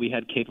just knew that we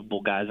had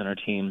capable guys on our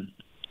team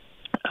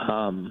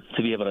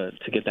to be able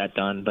to get that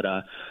done. But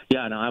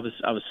yeah, no, I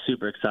was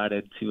super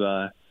excited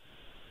to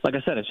like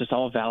I said, it's just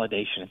all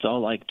validation. It's all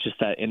like just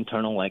that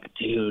internal like,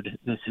 dude,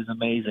 this is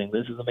amazing.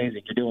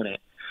 You're doing it.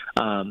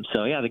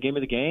 So yeah, they gave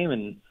me the game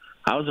and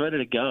I was ready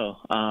to go.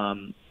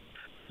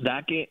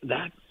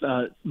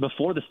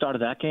 Before the start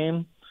of that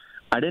game,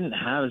 I didn't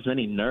have as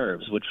many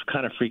nerves, which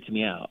kind of freaked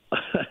me out.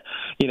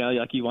 You know,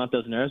 like you want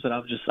those nerves, but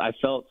I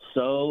felt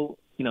so,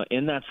 you know,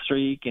 in that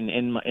streak and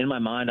in my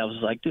mind, I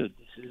was like, dude,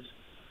 this is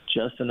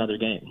just another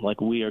game.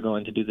 Like we are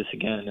going to do this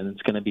again, and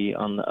it's going to be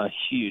on a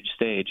huge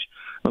stage.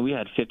 When we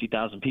had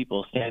 50,000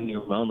 people standing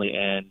room only,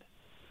 and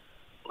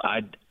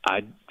I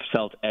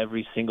felt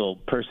every single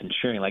person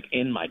cheering, like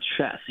in my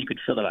chest. You could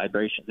feel the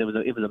vibrations. It was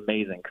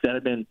amazing because that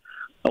had been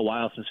a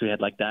while since we had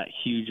like that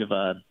huge of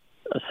a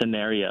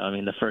scenario. I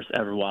mean, the first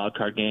ever wild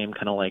card game,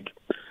 kind of like,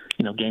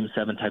 you know, Game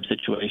 7 type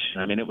situation.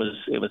 I mean, it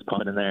was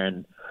pumping in there,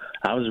 and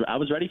I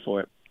was ready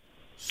for it.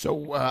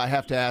 So I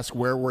have to ask,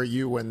 where were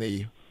you when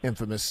the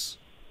infamous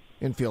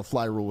infield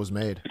fly rule was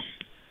made?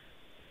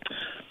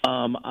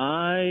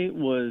 I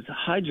was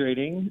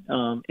hydrating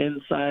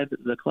inside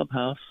the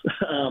clubhouse.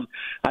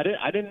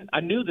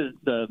 I knew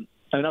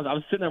I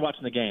was sitting there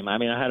watching the game. I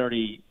mean, I had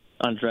already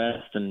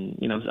undressed, and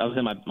you know, I was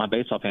in my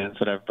baseball pants,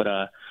 whatever. But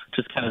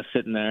just kind of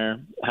sitting there,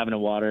 having a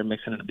water,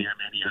 mixing in a beer,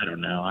 maybe. I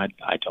don't know. I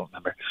don't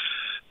remember.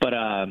 But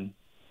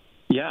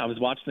yeah, I was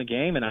watching the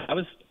game, and I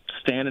was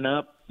standing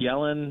up,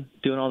 yelling,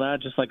 doing all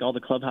that, just like all the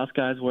clubhouse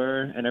guys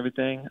were, and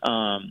everything.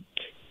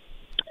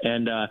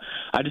 And I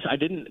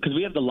didn't, because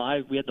we had the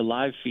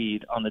live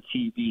feed on the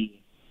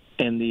TV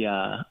in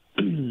the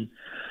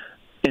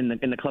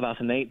in the clubhouse,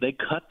 and they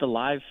cut the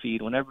live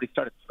feed when everybody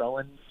started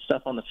throwing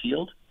stuff on the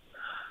field.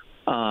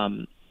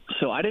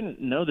 So I didn't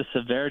know the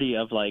severity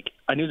of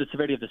I knew the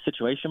severity of the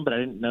situation, but I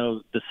didn't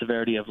know the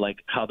severity of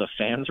how the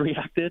fans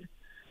reacted.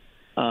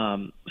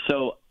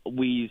 So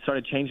we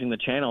started changing the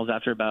channels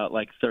after about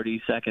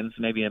 30 seconds,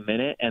 maybe a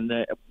minute, and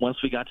once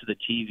we got to the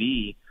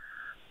TV,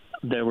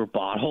 there were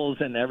bottles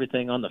and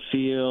everything on the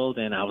field,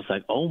 and I was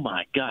like, oh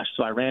my gosh.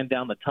 So I ran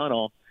down the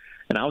tunnel,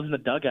 and I was in the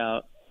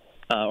dugout,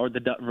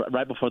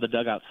 right before the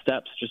dugout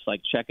steps, just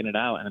checking it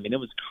out. And I mean, it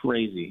was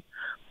crazy.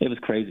 It was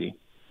crazy.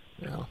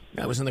 Yeah,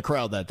 I was in the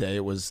crowd that day.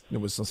 It was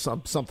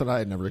something I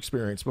had never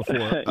experienced before.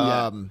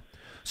 Yeah.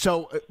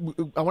 So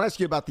I want to ask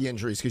you about the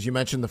injuries because you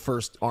mentioned the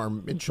first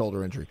arm and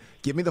shoulder injury.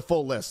 Give me the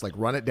full list. Like,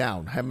 run it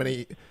down. How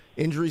many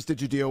injuries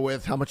did you deal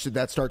with? How much did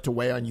that start to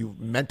weigh on you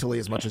mentally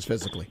as much as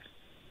physically?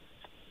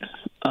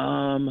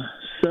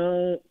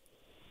 So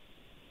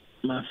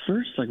my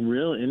first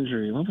real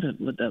injury, what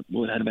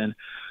would have been?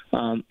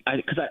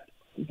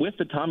 With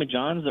the Tommy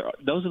Johns,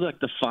 those are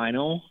the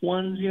final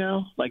ones,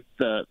 like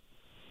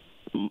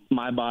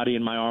my body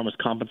and my arm was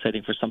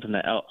compensating for something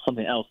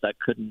else that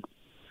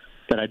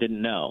I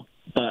didn't know.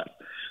 But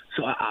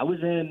so I was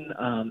in,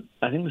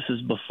 I think this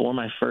is before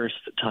my first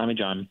Tommy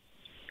John.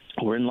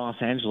 We're in Los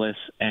Angeles,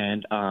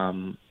 and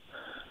I'm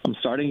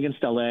starting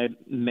against LA.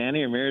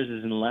 Manny Ramirez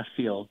is in left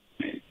field,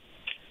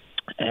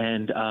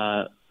 and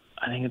I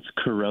think it's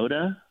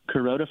Kuroda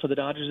for the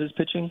Dodgers is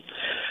pitching,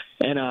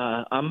 and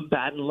I'm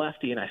batting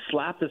lefty, and I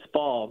slap this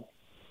ball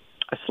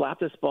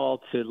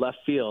to left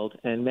field,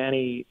 and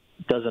Manny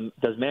does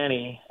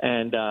Manny,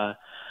 and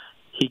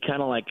he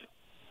kind of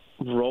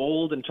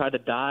rolled and tried to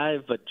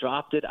dive but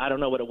dropped it. I don't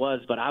know what it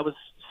was, but I was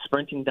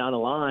sprinting down the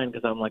line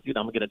because I'm like, dude,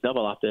 I'm gonna get a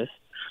double off this.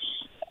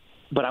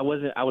 But I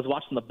was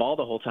watching the ball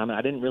the whole time, and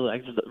I didn't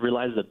realize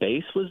the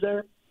base was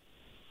there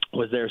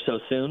so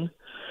soon.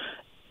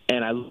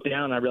 And I looked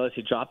down and I realized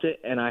he dropped it,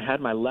 and I had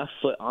my left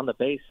foot on the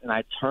base, and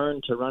I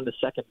turned to run to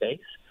second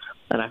base,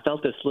 and I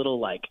felt this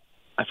little I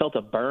felt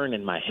a burn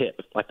in my hip,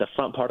 like the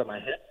front part of my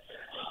hip.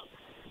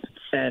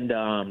 And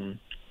I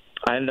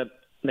ended up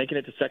making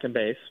it to second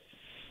base.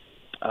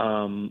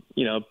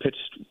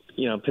 Pitched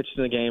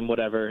in the game,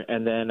 whatever,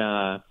 and then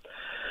I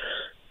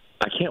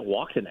can't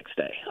walk the next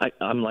day.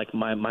 I'm like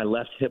my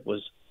left hip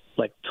was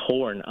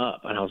torn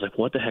up, and I was like,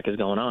 what the heck is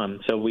going on?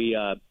 So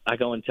I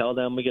go and tell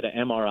them, we get an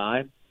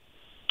MRI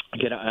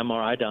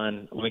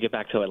done when we get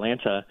back to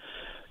Atlanta,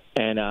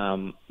 and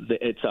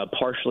it's a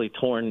partially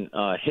torn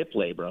hip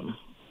labrum,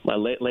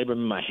 labrum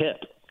in my hip.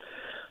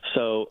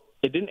 So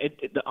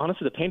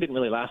honestly, the pain didn't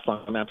really last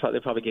long. I mean, they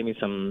probably gave me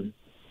some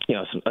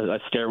a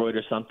steroid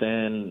or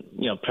something,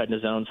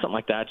 prednisone, something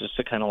like that, just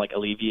to kind of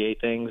alleviate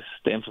things,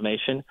 the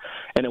inflammation.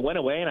 And it went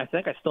away, and I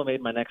think I still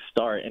made my next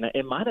start. And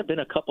it might have been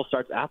a couple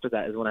starts after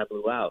that is when I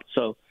blew out.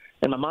 So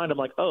in my mind, I'm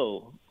like,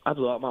 oh, I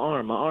blew out my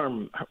arm. My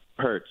arm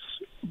hurts.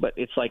 But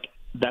it's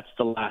that's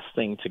the last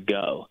thing to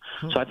go.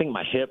 So I think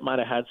my hip might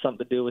have had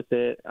something to do with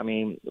it. I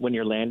mean, when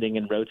you're landing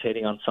and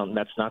rotating on something,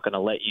 that's not going to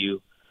let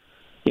you,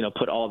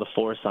 put all the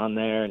force on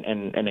there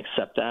and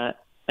accept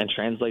that and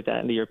translate that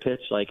into your pitch.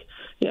 I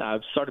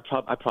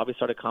probably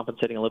started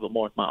compensating a little bit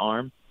more with my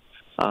arm.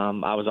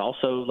 I was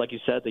also, like you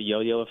said, the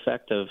yo-yo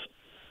effect of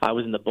I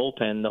was in the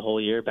bullpen the whole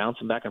year,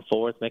 bouncing back and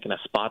forth, making a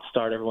spot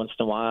start every once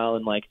in a while,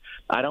 and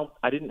I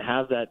didn't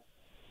have that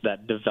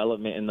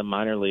development in the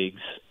minor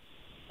leagues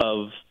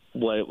of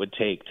what it would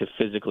take to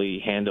physically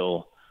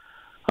handle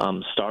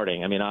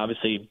starting. I mean,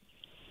 obviously,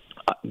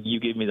 you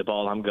give me the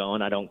ball, I'm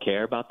going. I don't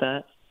care about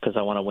that because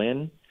I want to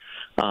win.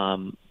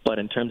 But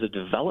in terms of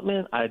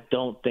development, I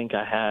don't think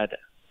I had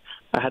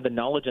the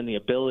knowledge and the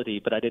ability,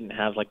 but I didn't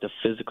have the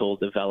physical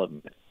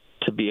development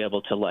to be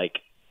able to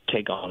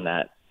take on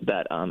that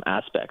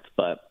aspect.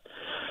 But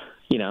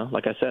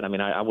like I said, I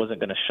mean, I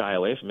wasn't going to shy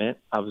away from it.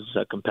 I was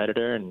a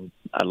competitor, and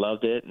I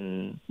loved it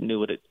and knew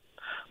what it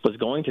was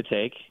going to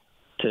take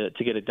to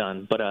get it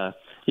done. But I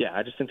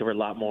just think there were a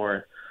lot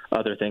more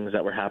other things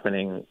that were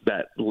happening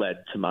that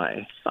led to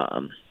my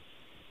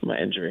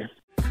injury.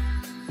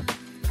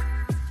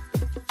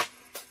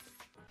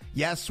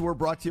 Yes, we're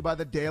brought to you by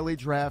the Daily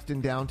Draft in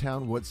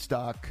downtown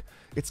Woodstock.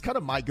 It's kind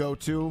of my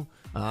go-to.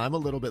 I'm a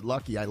little bit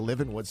lucky. I live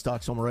in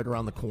Woodstock, so I'm right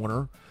around the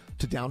corner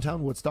to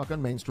downtown Woodstock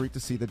on Main Street to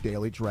see the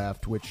Daily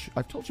Draft, which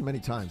I've told you many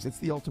times, it's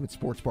the ultimate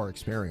sports bar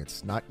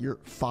experience, not your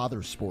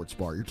father's sports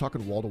bar. You're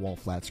talking wall-to-wall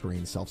flat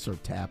screen,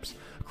 self-serve taps,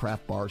 a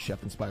craft bar,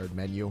 chef-inspired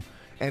menu.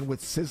 And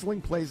with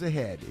sizzling plays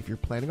ahead, if you're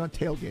planning on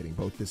tailgating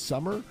both this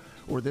summer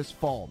or this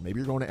fall, maybe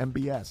you're going to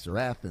MBS or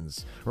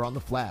Athens or on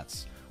the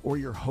Flats, or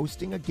you're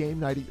hosting a game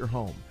night at your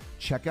home,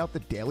 check out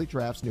the Daily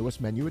Draft's newest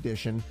menu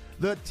addition,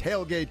 the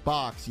Tailgate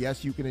Box.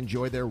 Yes, you can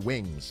enjoy their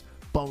wings,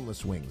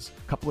 boneless wings,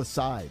 a couple of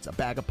sides, a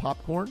bag of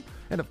popcorn,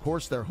 and of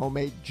course their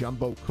homemade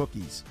jumbo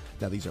cookies.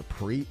 Now these are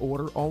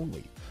pre-order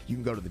only. You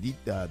can go to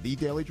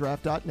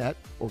thedailydraft.net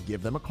or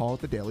give them a call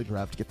at the Daily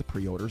Draft to get the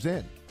pre-orders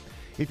in.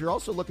 If you're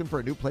also looking for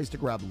a new place to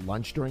grab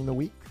lunch during the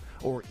week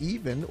or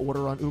even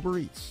order on Uber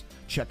Eats,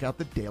 check out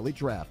the Daily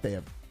Draft. They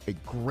have a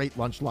great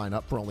lunch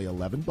lineup for only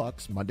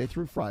 $11 Monday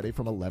through Friday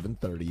from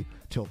 11:30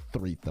 till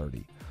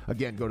 3:30.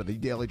 Again, go to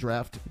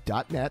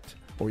thedailydraft.net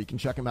or you can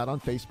check them out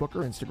on Facebook or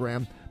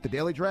Instagram. The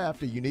Daily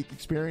Draft, a unique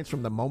experience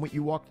from the moment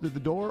you walk through the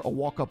door, a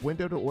walk-up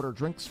window to order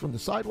drinks from the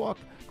sidewalk,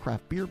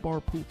 craft beer bar,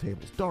 pool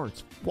tables,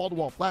 darts,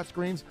 wall-to-wall flat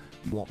screens.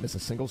 You won't miss a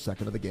single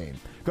second of the game.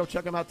 Go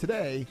check them out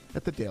today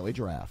at the Daily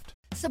Draft.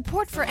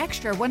 Support for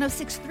Extra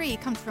 1063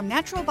 comes from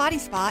Natural Body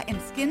Spa and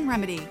Skin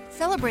Remedy,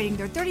 celebrating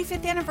their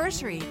 35th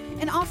anniversary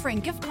and offering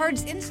gift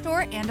cards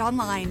in-store and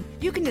online.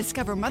 You can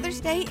discover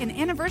Mother's Day and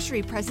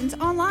anniversary presents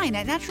online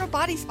at Natural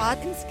Body Spa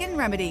and Skin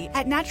Remedy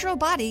at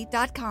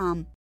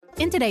naturalbody.com.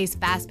 In today's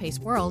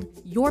fast-paced world,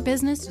 your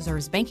business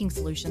deserves banking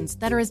solutions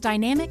that are as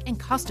dynamic and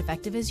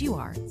cost-effective as you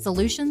are.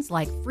 Solutions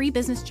like free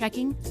business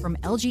checking from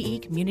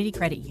LGE Community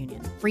Credit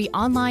Union, free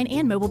online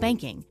and mobile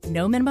banking,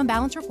 no minimum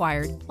balance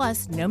required,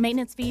 plus no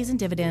maintenance fees and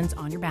dividends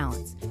on your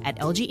balance. At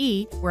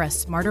LGE, we're a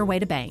smarter way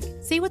to bank.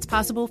 See what's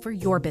possible for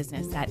your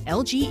business at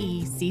lgeccu.org.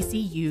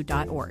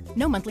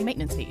 No monthly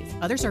maintenance fees.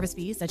 Other service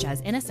fees such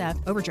as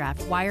NSF,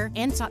 overdraft, wire,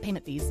 and stop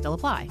payment fees still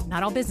apply.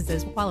 Not all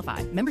businesses will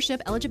qualify.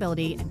 Membership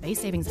eligibility and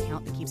base savings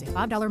account that keeps a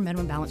 $5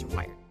 minimum balance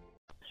required.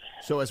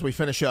 So as we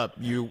finish up,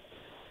 you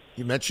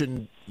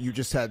mentioned you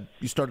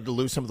started to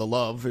lose some of the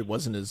love. It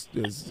wasn't as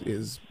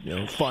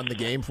fun the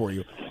game for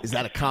you. Is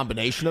that a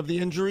combination of the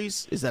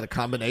injuries? Is that a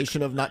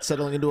combination of not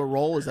settling into a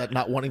role? Is that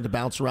not wanting to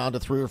bounce around to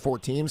 3 or 4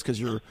 teams because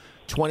you're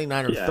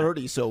 29 or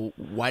 30? So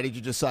why did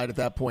you decide at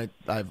that point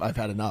I've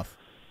had enough?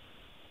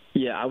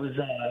 Yeah, I was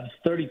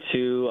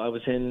 32. I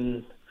was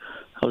in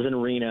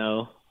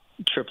Reno,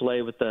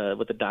 AAA with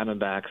the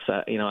Diamondbacks.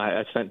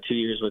 I spent 2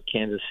 years with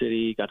Kansas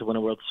City, got to win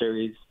a World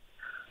Series.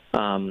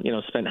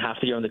 Spent half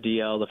the year on the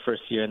DL the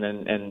first year,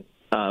 and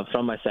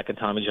from my second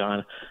Tommy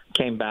John,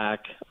 came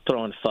back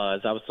throwing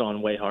fuzz. I was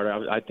throwing way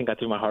harder. I think I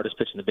threw my hardest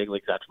pitch in the big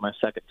leagues after my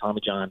second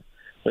Tommy John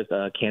with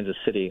Kansas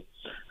City.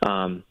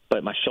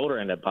 But my shoulder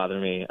ended up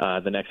bothering me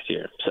the next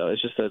year. So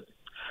it's just a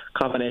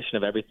combination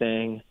of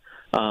everything.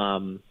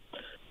 The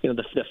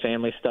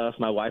family stuff.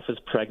 My wife was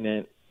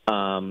pregnant.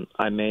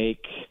 I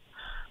make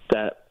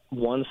that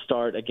one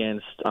start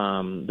against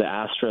the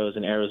Astros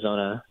in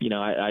Arizona.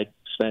 I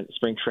spent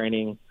spring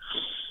training,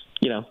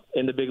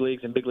 in the big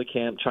leagues and big league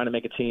camp, trying to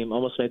make a team.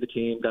 Almost made the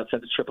team. Got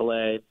sent to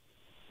AAA.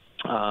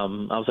 I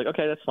was like,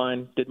 okay, that's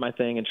fine. Did my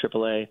thing in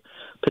AAA,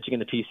 pitching in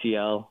the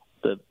PCL,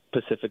 the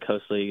Pacific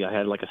Coast League. I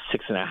had like a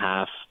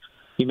 6.5.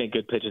 You make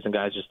good pitches and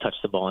guys just touch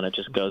the ball and it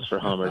just goes for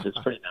homers. It's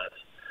pretty nuts.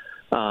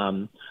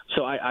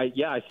 So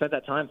I spent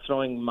that time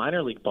throwing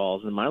minor league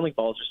balls, and minor league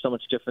balls are so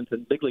much different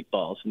than big league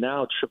balls.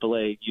 Now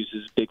AAA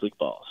uses big league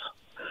balls.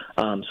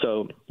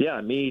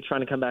 Me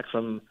trying to come back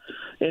from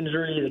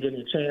injury, they give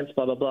me a chance,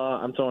 blah, blah, blah.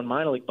 I'm throwing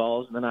minor league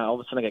balls, and then all of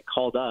a sudden I get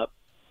called up,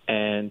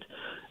 and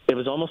it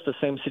was almost the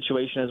same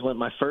situation as when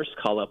my first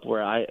call up,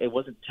 where it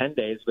wasn't 10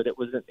 days, but it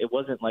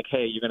wasn't like,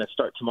 hey, you're going to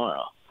start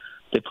tomorrow.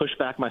 They pushed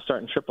back my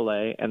start in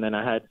AAA, and then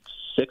I had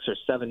 6 or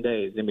 7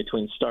 days in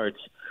between starts,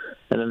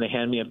 and then they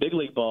hand me a big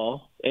league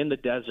ball in the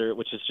desert,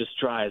 which is just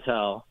dry as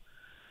hell.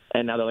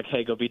 And now they're like,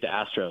 hey, go beat the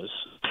Astros.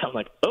 I'm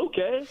like,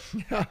 okay,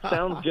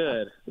 sounds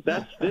good.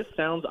 This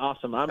sounds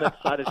awesome. I'm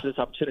excited for this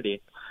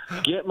opportunity.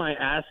 Get my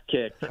ass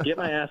kicked.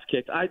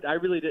 I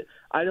really did.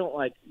 I don't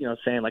like,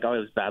 saying like, oh, it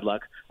was bad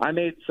luck. I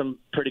made some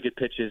pretty good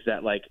pitches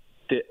that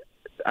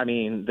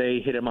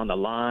they hit him on the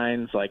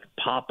lines, like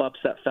pop-ups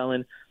that fell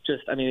in.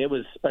 It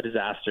was a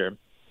disaster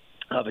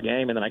of a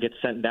game. And then I get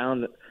sent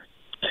down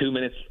 2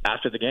 minutes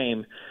after the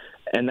game.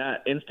 And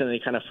that instantly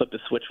kind of flipped the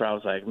switch where I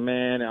was like,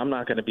 man, I'm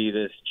not going to be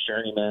this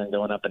journeyman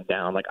going up and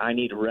down. Like, I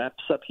need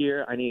reps up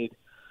here. I need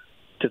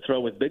to throw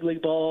with big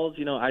league balls.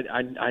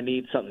 I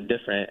need something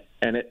different.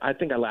 And I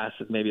think I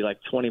lasted maybe like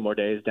 20 more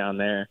days down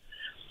there.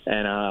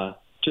 And I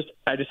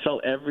just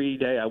felt every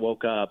day I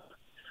woke up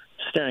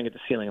staring at the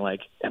ceiling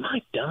like, am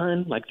I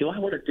done? Like, do I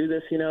want to do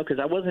this? Because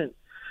I was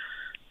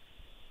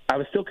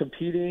still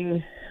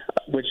competing,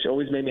 which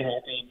always made me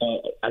happy,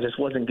 but I just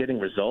wasn't getting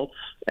results.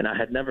 And I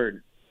had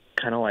never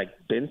kind of like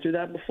been through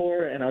that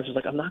before, and I was just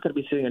like, I'm not going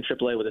to be sitting in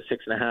AAA with a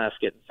 6.5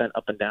 getting sent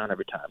up and down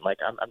every time. Like,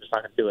 I'm just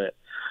not going to do it.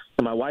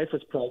 And my wife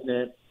was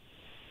pregnant.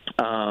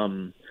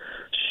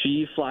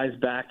 She flies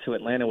back to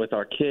Atlanta with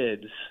our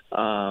kids.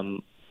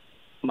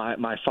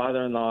 My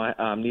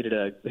father-in-law needed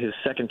his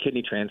second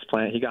kidney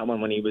transplant. He got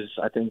one when he was,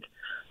 I think,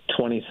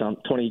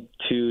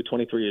 22,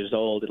 23 years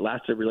old. It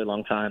lasted a really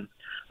long time.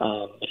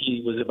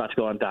 He was about to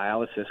go on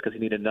dialysis because he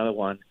needed another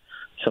one.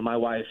 So my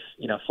wife,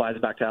 flies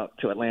back out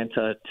to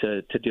Atlanta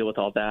to deal with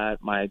all that.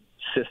 My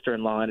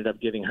sister-in-law ended up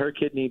giving her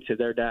kidney to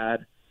their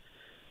dad,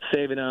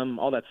 saving him,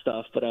 all that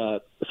stuff. But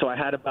so I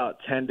had about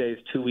 10 days,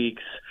 2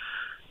 weeks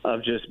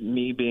of just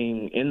me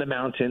being in the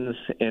mountains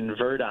in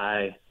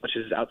Verdi, which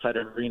is outside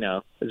of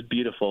Reno. It's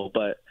beautiful,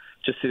 but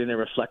just sitting there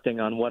reflecting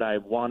on what I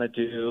want to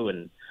do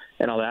and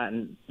all that.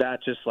 And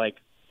that just like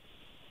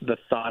the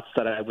thoughts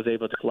that I was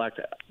able to collect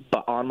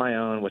but on my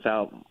own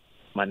without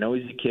my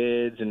noisy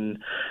kids and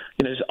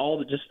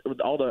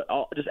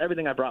just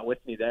everything I brought with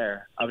me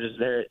there. I was just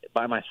there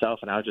by myself,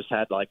 and I just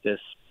had like this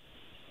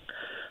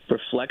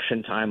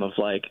reflection time of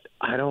like,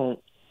 I don't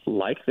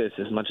like this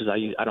as much as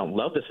I don't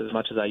love this as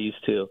much as I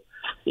used to,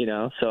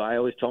 So I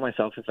always told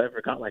myself if I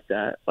ever got like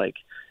that, like,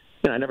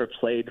 I never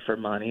played for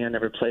money. I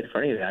never played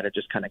for any of that. It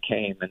just kind of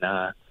came. And,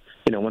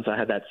 once I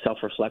had that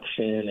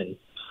self-reflection, and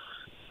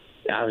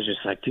I was just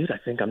like, dude, I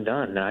think I'm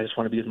done. I just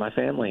want to be with my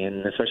family.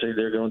 And especially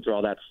they're going through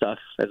all that stuff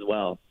as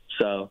well.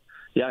 So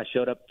I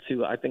showed up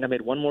to, I think I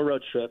made one more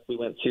road trip. We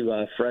went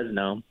to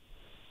Fresno.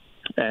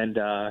 And,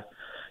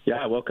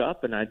 I woke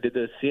up and I did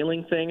the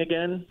ceiling thing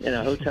again in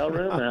a hotel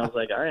room. And I was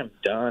like, I am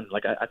done.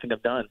 Like, I think I'm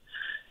done.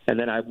 And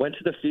then I went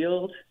to the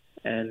field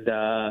and,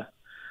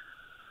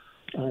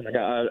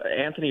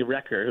 Anthony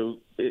Recker, who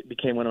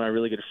became one of my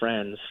really good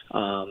friends,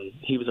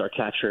 he was our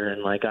catcher.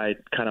 And, like, I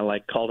kind of,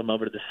 like, called him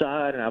over to the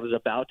side and I was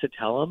about to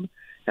tell him.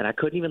 And I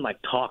couldn't even, like,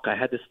 talk. I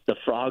had the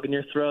frog in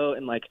your throat.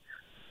 And, like,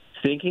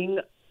 thinking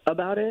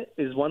about it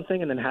is one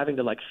thing. And then having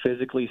to, like,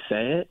 physically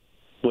say it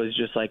was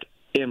just, like,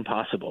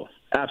 impossible.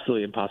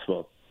 Absolutely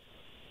impossible.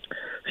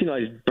 So,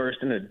 I just burst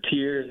into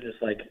tears and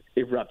just, like,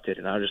 erupted.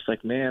 And I was just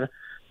like, man,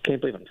 I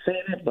can't believe I'm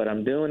saying it, but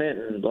I'm doing it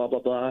and blah, blah,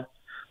 blah.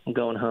 I'm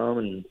going home.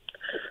 And,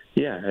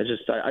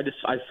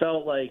 I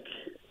felt like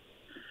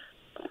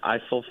I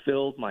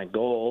fulfilled my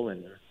goal.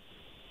 And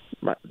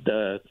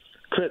the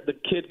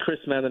kid, Chris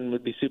Medlin,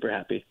 would be super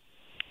happy.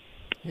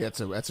 Yeah,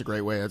 that's a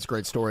great way. That's a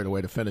great story and a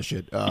way to finish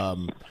it.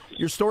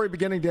 Your story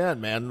beginning to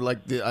end, man.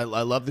 Like I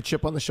love the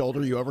chip on the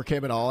shoulder. You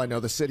overcame it all. I know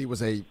the city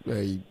was a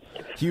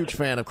huge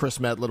fan of Chris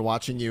Medlin,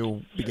 watching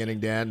you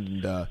beginning to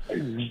end.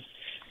 And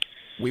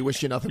we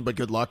wish you nothing but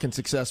good luck and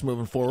success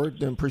moving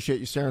forward. And appreciate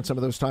you sharing some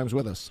of those times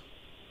with us.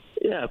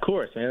 Yeah, of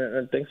course,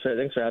 man. Thanks for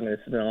having me.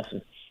 It's been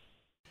awesome.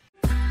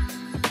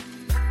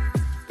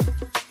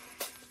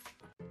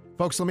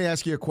 Folks, let me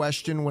ask you a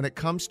question. When it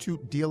comes to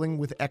dealing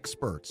with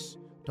experts,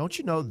 don't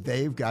you know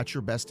they've got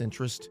your best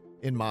interest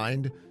in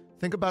mind?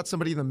 Think about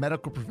somebody in the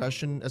medical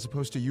profession as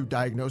opposed to you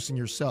diagnosing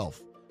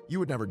yourself. You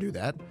would never do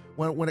that.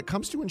 When it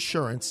comes to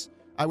insurance,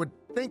 I would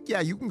think,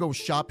 you can go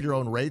shop your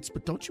own rates,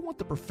 but don't you want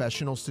the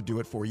professionals to do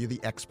it for you, the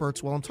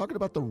experts? Well, I'm talking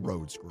about the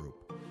Rhodes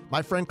Group.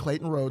 My friend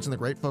Clayton Rhodes and the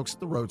great folks at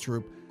the Rhodes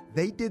Group,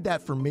 they did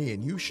that for me,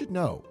 and you should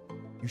know.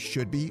 You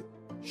should be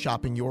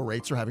shopping your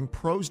rates or having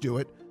pros do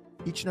it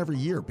each and every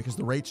year because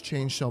the rates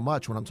change so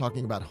much. When I'm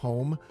talking about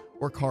home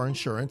or car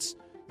insurance,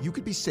 you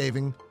could be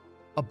saving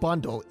a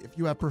bundle if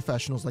you have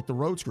professionals like the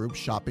Rhodes Group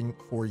shopping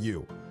for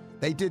you.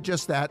 They did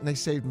just that, and they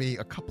saved me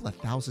a couple of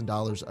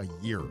 $1,000s a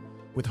year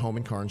with home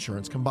and car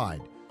insurance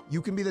combined.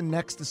 You can be the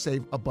next to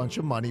save a bunch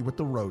of money with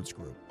the Rhodes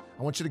Group.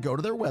 I want you to go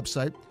to their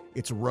website.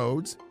 It's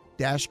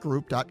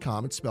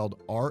Rhodes-Group.com. It's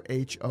spelled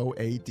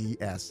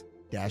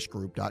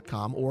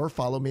RHOADS-Group.com, or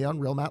follow me on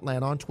Real Matt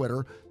Lana on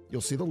Twitter.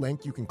 You'll see the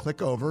link. You can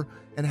click over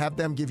and have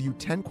them give you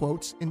 10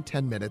 quotes in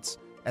 10 minutes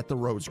at the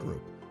Rhodes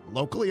Group.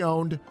 Locally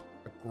owned,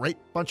 a great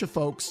bunch of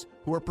folks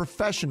who are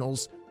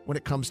professionals when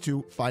it comes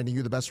to finding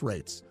you the best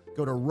rates.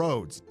 Go to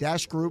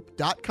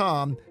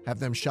Rhodes-Group.com, have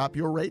them shop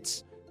your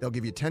rates. They'll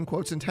give you 10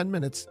 quotes in 10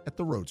 minutes at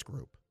the Rhodes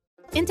Group.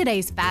 In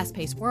today's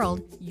fast-paced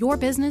world, your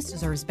business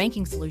deserves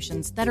banking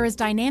solutions that are as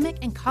dynamic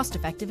and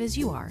cost-effective as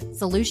you are.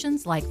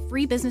 Solutions like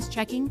free business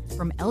checking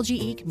from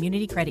LGE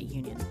Community Credit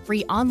Union,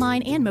 free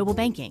online and mobile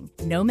banking,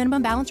 no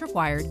minimum balance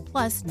required,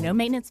 plus no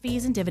maintenance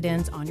fees and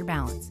dividends on your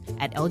balance.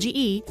 At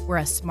LGE, we're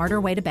a smarter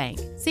way to bank.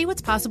 See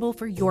what's possible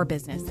for your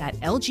business at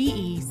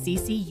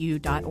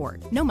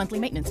lgeccu.org. No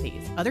monthly maintenance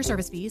fees. Other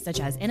service fees such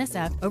as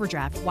NSF,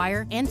 overdraft,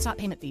 wire, and stop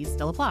payment fees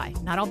still apply.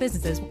 Not all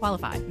businesses will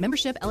qualify.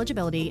 Membership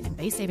eligibility and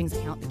base savings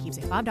account that keeps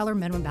a $5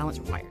 minimum balance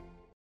required.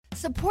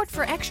 Support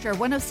for Extra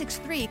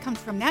 106.3 comes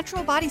from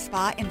Natural Body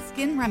Spa and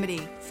Skin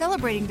Remedy,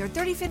 celebrating their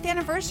 35th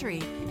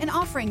anniversary and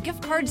offering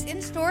gift cards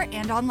in-store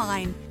and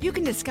online. You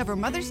can discover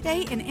Mother's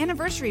Day and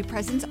anniversary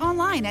presents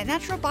online at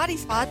Natural Body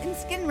Spa and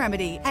Skin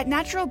Remedy at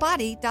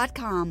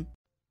naturalbody.com.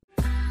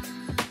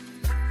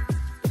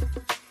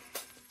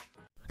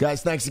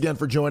 Guys, thanks again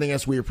for joining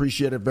us. We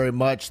appreciate it very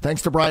much.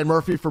 Thanks to Brian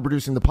Murphy for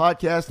producing the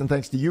podcast, and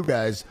thanks to you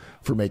guys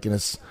for making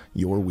us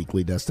your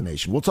weekly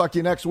destination. We'll talk to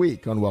you next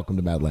week on Welcome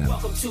to Mad Atlanta.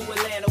 Welcome to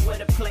Atlanta, where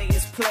the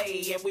players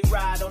play, and we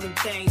ride on them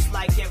things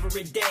like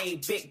every day.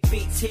 Big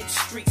beats hit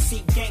streets,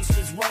 see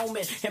gangsters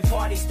roaming, and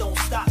parties don't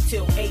stop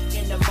till 8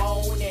 in the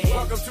morning.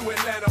 Welcome to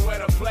Atlanta,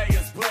 where the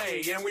players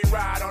play, and we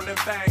ride on them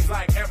things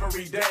like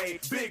every day.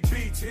 Big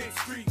beats hit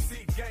streets,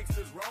 see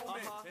gangsters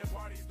roaming, and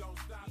parties don't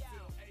stop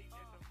till 8 in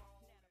the morning.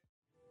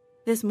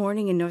 This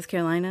morning in North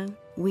Carolina,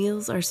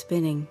 wheels are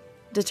spinning.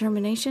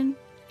 Determination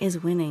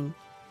is winning.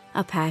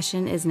 A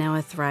passion is now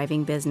a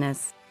thriving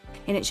business,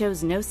 and it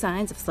shows no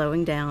signs of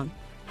slowing down.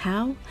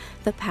 How?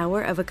 The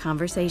power of a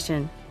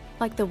conversation,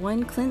 like the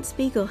one Clint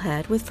Spiegel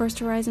had with First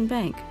Horizon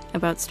Bank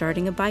about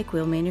starting a bike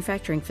wheel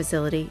manufacturing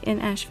facility in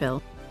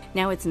Asheville.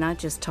 Now it's not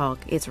just talk,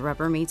 it's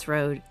rubber meets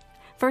road.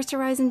 First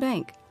Horizon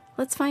Bank.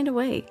 Let's find a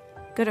way.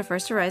 Go to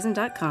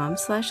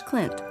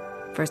firsthorizon.com/Clint.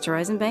 First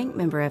Horizon Bank,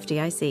 member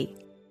FDIC.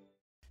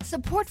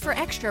 Support for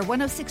Extra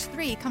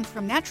 106.3 comes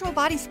from Natural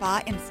Body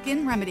Spa and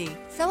Skin Remedy,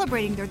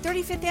 celebrating their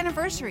 35th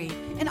anniversary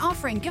and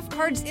offering gift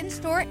cards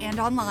in-store and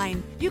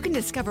online. You can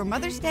discover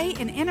Mother's Day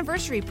and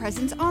anniversary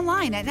presents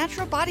online at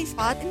Natural Body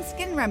Spa and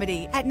Skin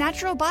Remedy at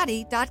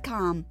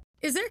naturalbody.com.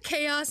 Is there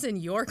chaos in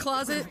your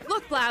closet?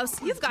 Look,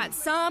 Blouse, you've got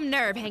some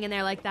nerve hanging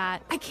there like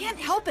that. I can't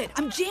help it.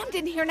 I'm jammed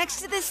in here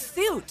next to this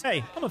suit.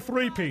 Hey, I'm a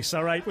three-piece,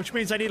 all right, which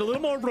means I need a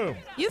little more room.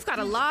 You've got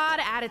a lot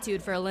of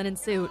attitude for a linen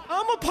suit.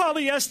 I'm a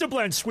polyester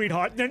blend,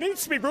 sweetheart. There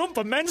needs to be room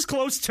for men's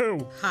clothes,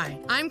 too. Hi,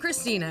 I'm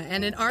Christina,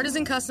 and at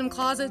Artisan Custom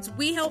Closets,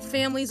 we help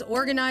families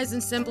organize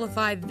and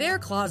simplify their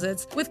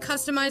closets with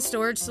customized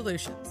storage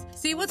solutions.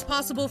 See what's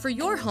possible for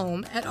your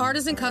home at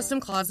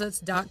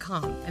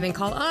artisancustomclosets.com, and then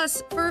call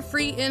us for a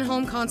free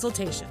in-home consultation.